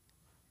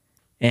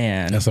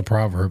that's a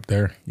proverb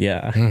there.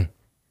 Yeah.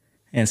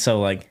 And so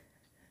like,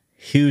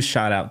 huge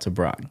shout out to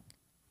Brock.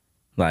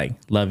 Like,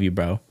 love you,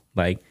 bro.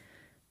 Like,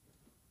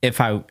 if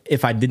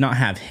I did not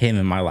have him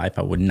in my life,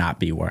 I would not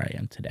be where I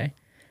am today.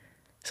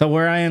 So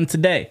where I am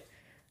today,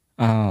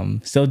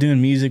 still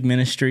doing music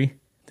ministry,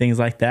 things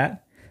like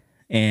that,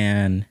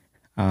 and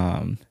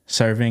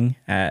serving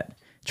at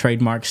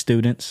Trademark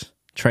Students,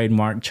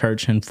 Trademark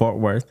Church in Fort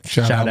Worth.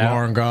 Shout out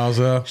Lauren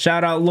Gaza.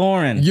 Shout out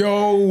Lauren.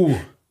 Yo.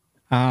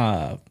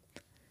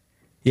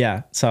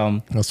 Yeah.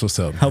 So that's what's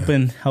up.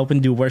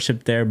 Helping do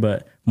worship there,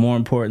 but more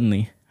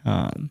importantly,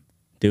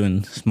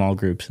 doing small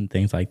groups and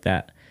things like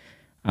that.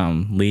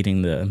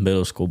 Leading the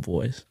middle school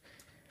boys.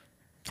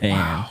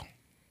 And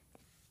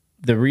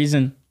the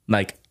reason,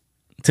 like,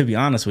 to be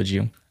honest with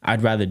you,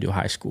 I'd rather do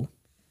high school.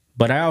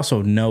 But I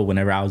also know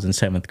whenever I was in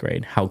 7th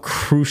grade how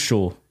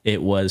crucial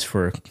it was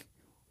for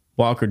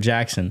Walker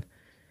Jackson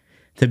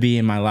to be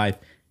in my life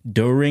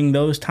during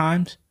those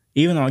times,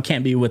 even though I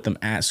can't be with them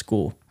at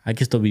school, I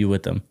can still be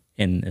with them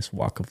in this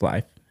walk of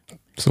life.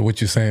 So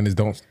what you're saying is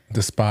don't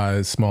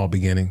despise small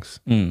beginnings.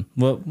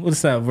 Well,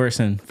 what's that verse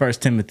in 1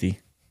 Timothy?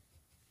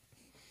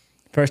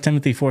 1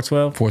 Timothy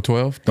 4:12?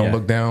 4:12. Don't Yeah.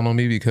 look down on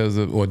me because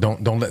of, or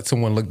don't let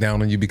someone look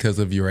down on you because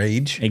of your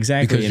age.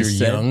 Exactly. Because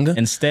you're young.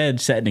 Instead,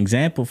 set an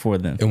example for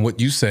them. And what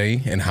you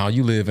say and how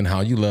you live and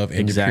how you love and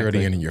your Exactly.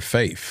 purity and in your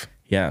faith.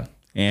 Yeah.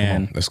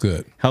 And That's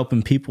good.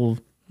 helping people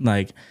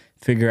like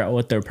figure out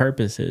what their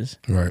purpose is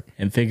Right.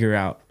 and figure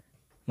out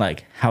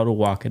like how to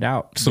walk it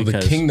out. So the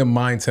Because- kingdom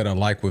mindset I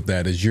like with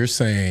that is you're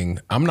saying,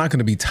 I'm not going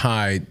to be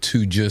tied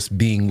to just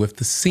being with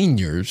the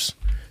seniors,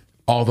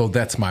 although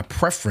that's my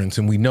preference.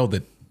 And we know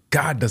that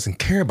God doesn't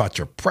care about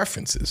your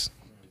preferences.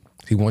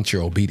 He wants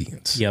your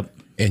obedience. Yep.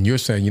 And you're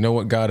saying, you know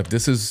what, God,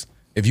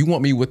 if you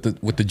want me with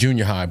the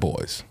junior high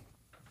boys,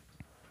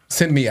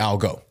 send me, I'll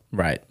go.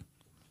 Right.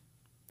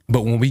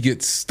 But when we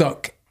get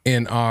stuck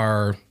in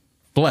our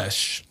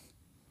flesh,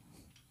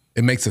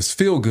 it makes us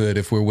feel good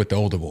if we're with the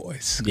older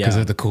boys because Yeah.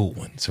 they're the cool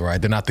ones,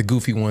 right? They're not the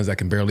goofy ones that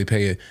can barely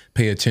pay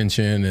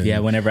attention. And, Yeah.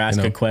 Whenever I ask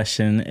you know, a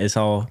question, it's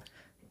all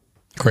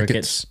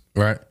crickets,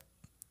 right?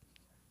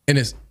 And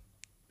it's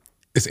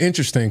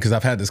interesting because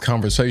I've had this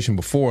conversation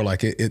before.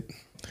 Like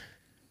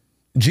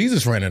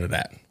Jesus ran into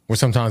that where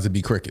sometimes it'd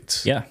be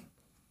crickets. yeah.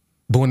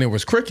 But when there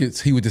was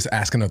crickets, he would just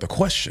ask another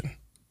question.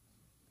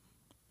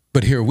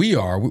 But here we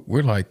are.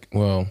 We're like,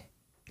 well,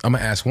 I'm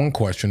gonna ask one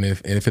question.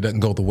 If it doesn't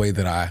go the way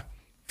that I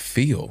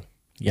feel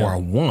Yeah. or I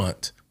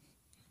want,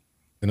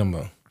 then I'm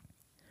a.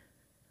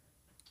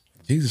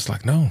 Jesus,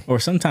 like, no, Or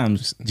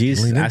sometimes Jesus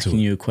is lean into asking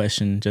it. you a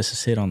question just to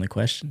sit on the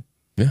question.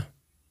 yeah,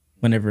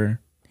 Whenever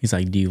he's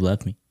like, do you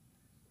love me?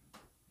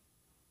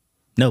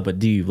 No, but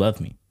do you love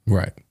me?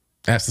 right.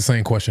 Ask the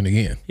same question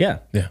again. Yeah.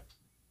 Yeah,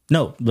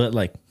 No, but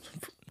like,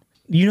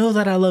 you know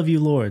that I love you,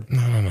 Lord.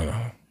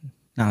 no.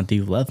 Now, do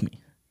you love me?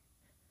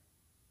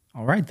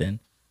 All right, then.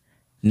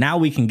 Now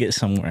we can get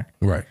somewhere.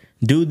 Right.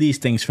 Do these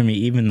things for me,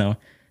 even though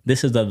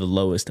this is of the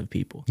lowest of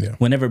people. Yeah.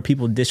 Whenever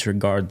people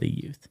disregard the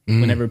youth,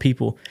 whenever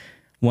people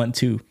want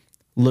to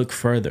look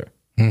further,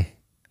 they're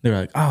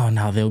like, oh,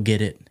 no, they'll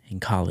get it in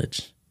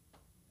college.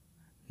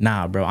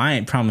 Nah, bro, I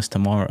ain't promised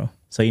tomorrow.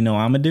 So you know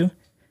what I'm going to do?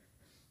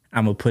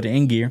 I'm going to put it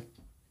in gear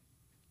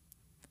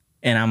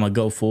and I'm going to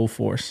go full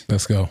force.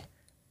 Let's go.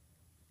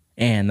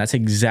 And that's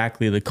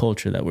exactly the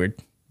culture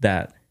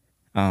that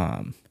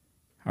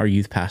our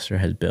youth pastor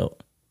has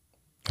built.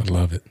 I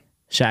love it.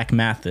 Shaq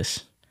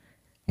Mathis,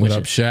 What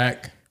up,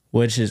 Shaq?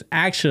 which is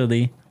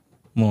actually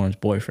Lauren's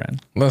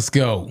boyfriend. Let's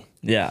go.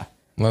 Yeah.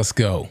 Let's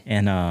go.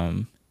 And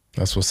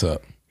That's what's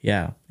up.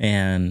 yeah,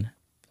 and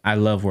I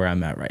love where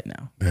I'm at right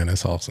now. Man,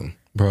 that's awesome.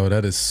 Bro,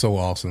 that is so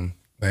awesome.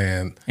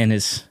 Man, And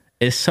it's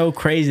so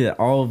crazy that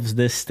all of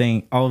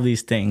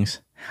these things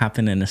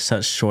happen in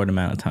such short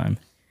amount of time.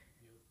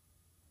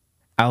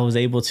 I was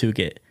able to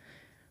get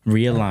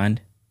realigned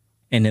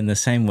and in the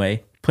same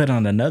way put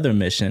on another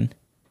mission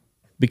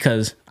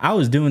because I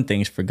was doing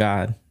things for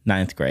God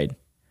 9th grade,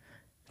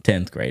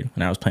 10th grade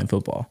when I was playing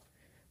football.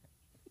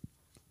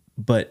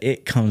 But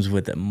it comes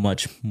with a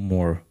much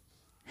more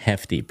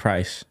hefty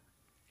price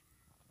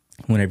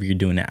whenever you're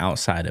doing it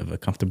outside of a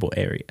comfortable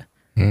area.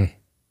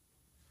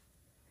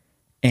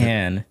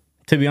 And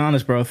to be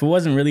honest, bro, if it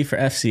wasn't really for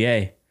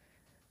FCA,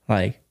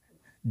 like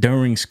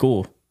during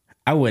school,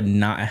 I would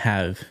not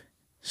have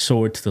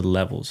soared to the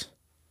levels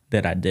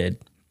that I did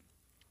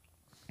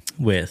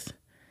with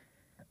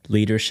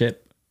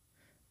leadership,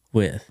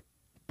 with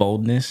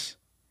boldness,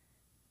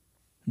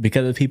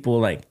 because of people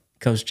like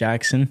Coach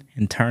Jackson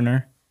and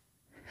Turner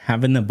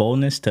having the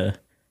boldness to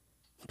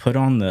put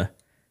on the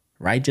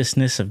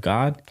righteousness of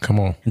God come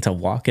on. and to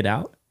walk it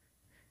out.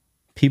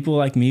 People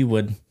like me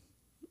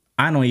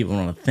I don't even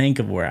want to think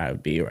of where I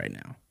would be right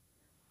now.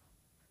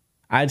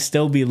 I'd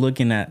still be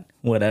looking at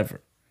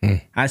whatever.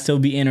 I'd still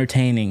be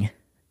entertaining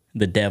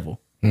the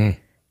devil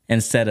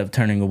instead of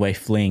turning away,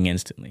 fleeing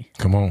instantly.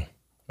 Come on.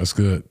 That's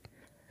good.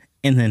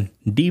 And then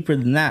deeper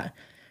than that,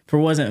 if there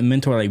wasn't a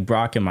mentor like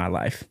Brock in my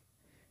life,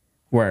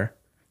 where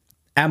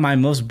at my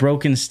most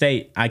broken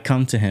state, I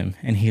come to him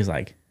and he's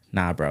like,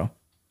 nah, bro,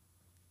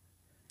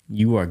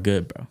 you are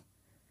good, bro.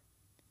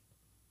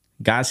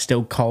 God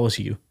still calls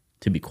you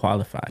to be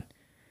qualified.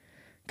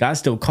 God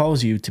still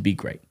calls you to be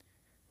great.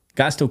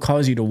 God still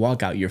calls you to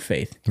walk out your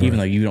faith, even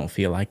though you don't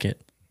feel like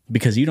it,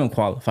 because you don't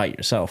qualify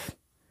yourself.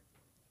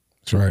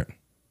 That's right.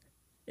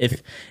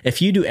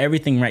 If you do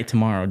everything right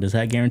tomorrow, does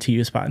that guarantee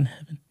you a spot in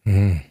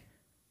heaven?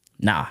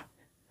 Nah.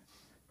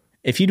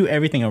 If you do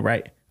everything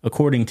right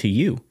according to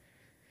you,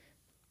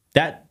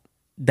 that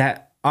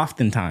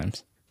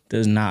oftentimes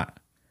does not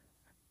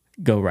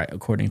go right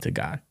according to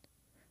God.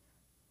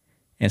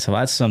 And so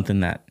that's something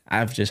that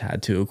I've just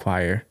had to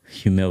acquire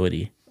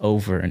humility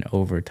over and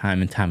over,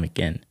 time and time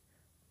again.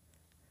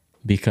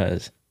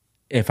 Because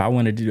if I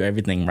wanted to do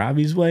everything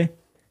Robbie's way,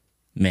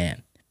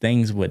 man,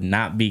 things would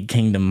not be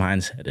kingdom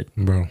mindseted.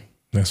 Bro,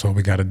 that's why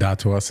we got to die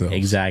to ourselves.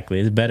 Exactly.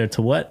 It's better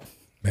to what?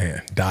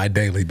 Man, die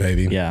daily,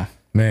 baby. Yeah.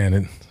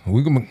 Man,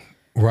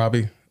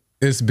 Robbie,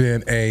 it's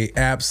been a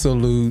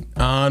absolute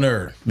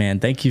honor. Man,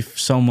 thank you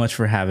so much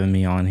for having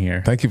me on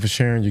here. Thank you for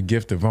sharing your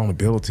gift of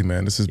vulnerability,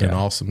 man. This has been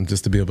awesome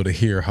just to be able to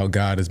hear how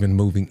God has been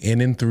moving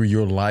in and through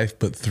your life,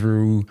 but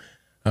through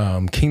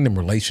kingdom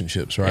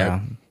relationships,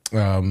 right?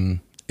 Yeah.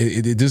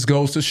 It just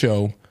goes to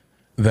show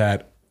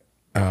that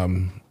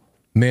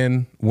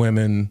men,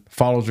 women,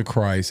 followers of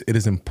Christ, it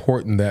is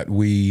important that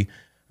we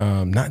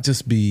not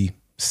just be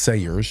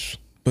sayers,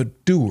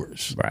 but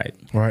doers.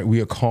 Right. We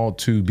are called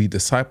to be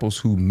disciples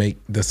who make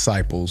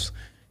disciples.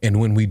 And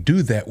when we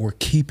do that, we're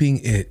keeping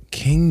it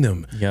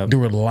kingdom. Yep. There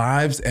were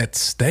lives at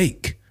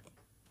stake.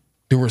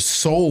 There were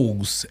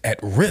souls at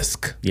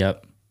risk.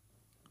 Yep.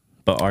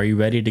 But are you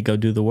ready to go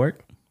do the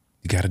work?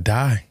 You got to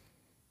die.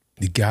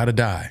 You got to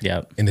die.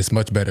 Yep. And it's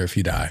much better if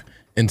you die.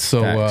 And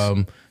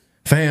so,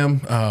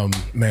 fam,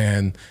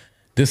 man,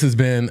 this has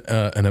been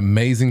an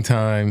amazing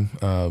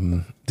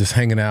time just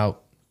hanging out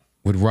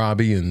with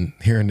Robbie and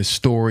hearing this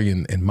story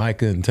and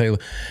Micah and Taylor.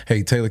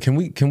 Hey, Taylor, can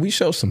we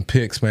show some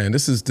pics, man?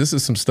 This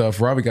is some stuff.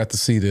 Robbie got to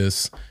see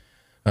this.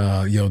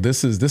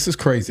 This is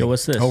crazy. Yo,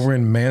 what's this? Over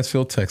in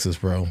Mansfield, Texas,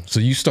 bro. So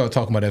you start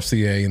talking about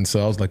FCA, and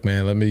so I was like,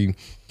 man, let me.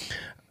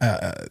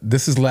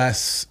 This is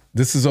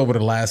over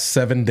the last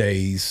 7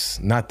 days,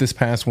 not this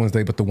past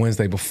Wednesday, but the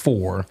Wednesday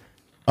before,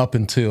 up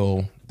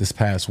until this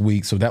past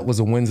week. So that was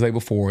a Wednesday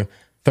before.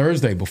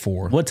 Thursday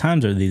before. What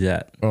times are these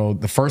at? Oh,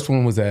 the first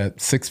one was at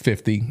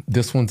 6:50.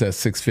 This one's at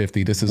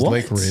 6:50. This is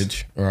Lake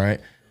Ridge. All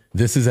right.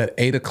 This is at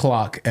 8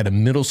 o'clock at a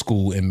middle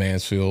school in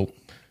Mansfield.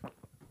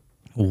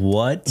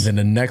 What? Then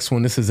the next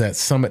one, this is at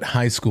Summit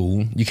High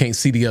School. You can't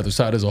see the other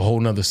side. There's a whole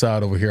nother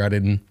side over here. I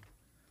didn't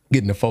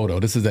get in the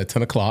photo. This is at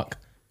 10 o'clock.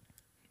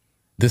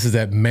 This is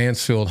at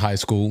Mansfield High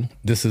School.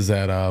 This is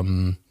at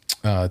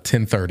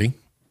 10:30.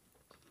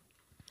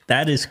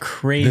 That is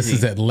crazy. This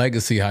is at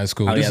Legacy High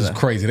School. This is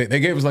crazy.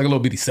 They gave us like a little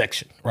bitty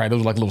section, right? It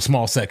was like a little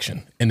small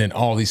section. And then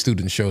all these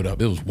students showed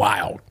up. It was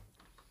wild.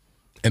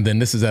 And then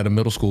this is at a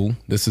middle school.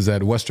 This is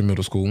at Western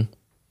Middle School.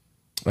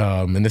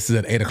 And this is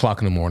at 8 o'clock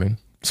in the morning.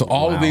 So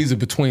all of these are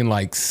between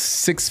like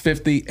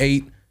 6:50,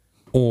 8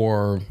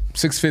 or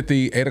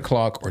 6:50, 8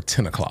 o'clock or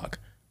 10 o'clock.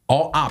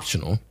 All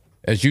optional,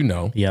 as you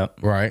know. Yep.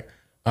 Right?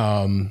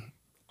 A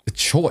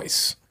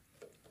choice.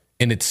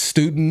 And it's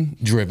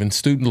student-driven,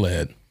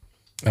 student-led.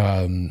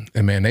 And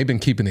man, they've been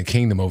keeping the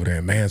kingdom over there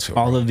in Mansfield.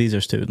 All of these are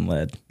student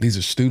led. These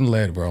are student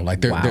led, bro. Like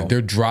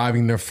they're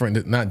driving their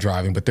friend, not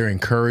driving, but they're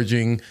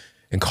encouraging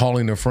and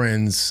calling their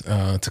friends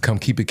to come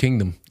keep it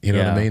kingdom. You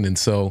know what I mean? And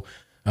so,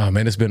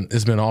 man, it's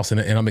been awesome,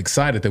 and I'm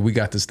excited that we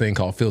got this thing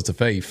called Fields of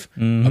Faith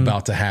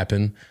about to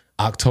happen.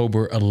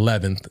 October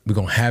 11th, we're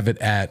gonna have it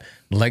at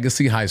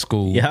Legacy High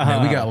School. Yeah,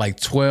 man, we got like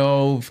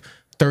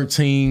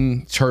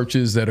 13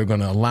 churches that are going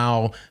to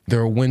allow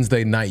their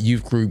Wednesday night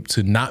youth group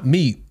to not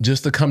meet,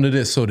 just to come to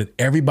this so that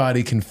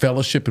everybody can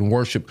fellowship and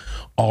worship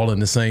all in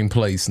the same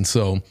place. And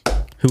so,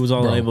 who was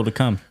all able to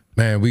come?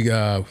 Man, we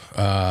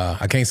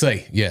I can't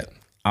say yet.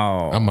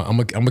 Oh, I'm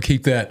gonna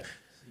keep that.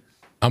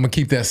 I'm gonna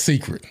keep that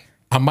secret.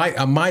 I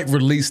might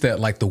release that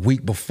like the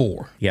week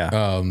before.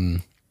 Yeah.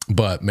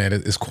 But man,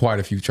 it's quite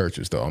a few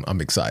churches though. I'm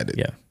excited.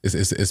 Yeah.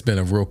 It's been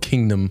a real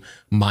kingdom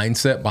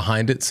mindset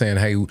behind it, saying,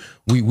 hey,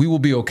 we will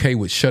be okay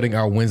with shutting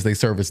our Wednesday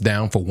service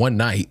down for one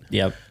night.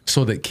 Yep.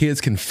 So that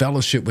kids can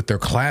fellowship with their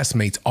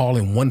classmates all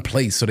in one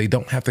place, so they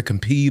don't have to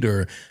compete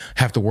or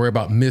have to worry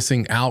about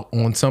missing out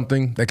on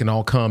something. They can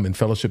all come and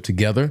fellowship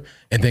together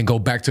and then go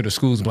back to the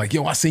schools and be like,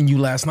 yo, I seen you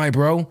last night,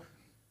 bro.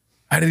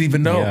 I didn't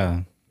even know.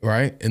 Yeah.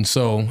 Right. And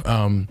so,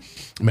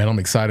 man, I'm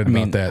excited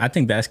about that. I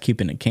think that's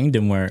keeping the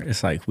kingdom, where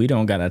it's like, we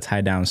don't got to tie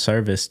down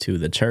service to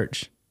the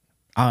church.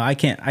 I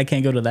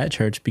can't go to that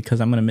church because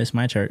I'm going to miss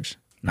my church.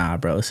 Nah,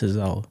 bro, this is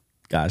all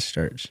God's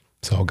church.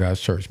 It's all God's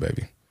church,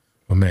 baby.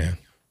 But man,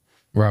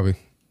 Robbie,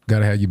 got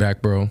to have you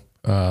back, bro.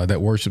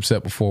 That worship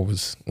set before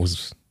was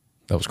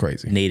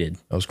crazy. Needed.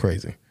 That was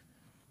crazy.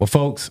 Well,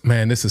 folks,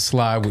 man, this is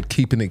Sly with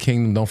Keeping It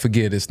Kingdom. Don't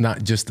forget, it's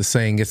not just the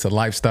saying, it's a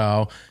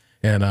lifestyle.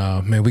 And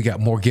man, we got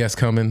more guests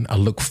coming. I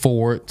look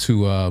forward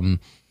to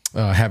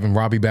having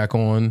Robbie back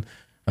on.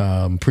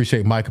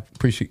 Appreciate Mike.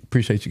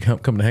 Appreciate you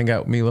coming to hang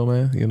out with me, little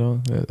man. You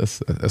know,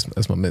 that's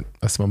my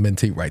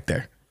mentee right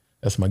there.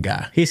 That's my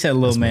guy. He said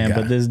little man,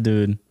 but this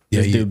dude,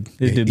 this dude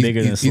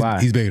bigger than Sly.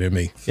 He's bigger than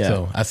me. Yeah.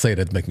 So I say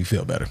that to make me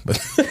feel better. But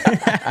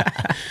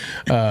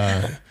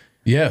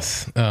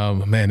yes,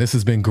 man, this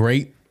has been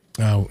great.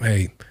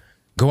 Hey,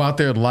 go out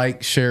there,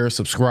 like, share,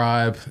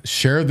 subscribe,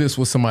 share this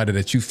with somebody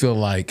that you feel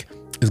like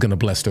is going to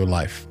bless their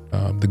life.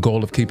 The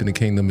goal of Keeping the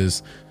Kingdom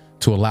is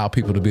to allow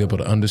people to be able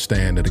to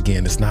understand that,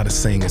 again, it's not a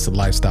saying, it's a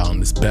lifestyle,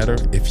 and it's better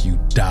if you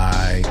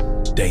die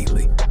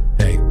daily.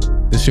 Hey,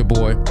 this is your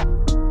boy,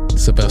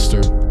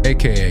 Sylvester,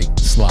 aka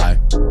Sly.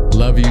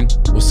 Love you.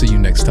 We'll see you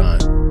next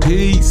time.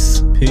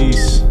 Peace.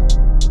 Peace.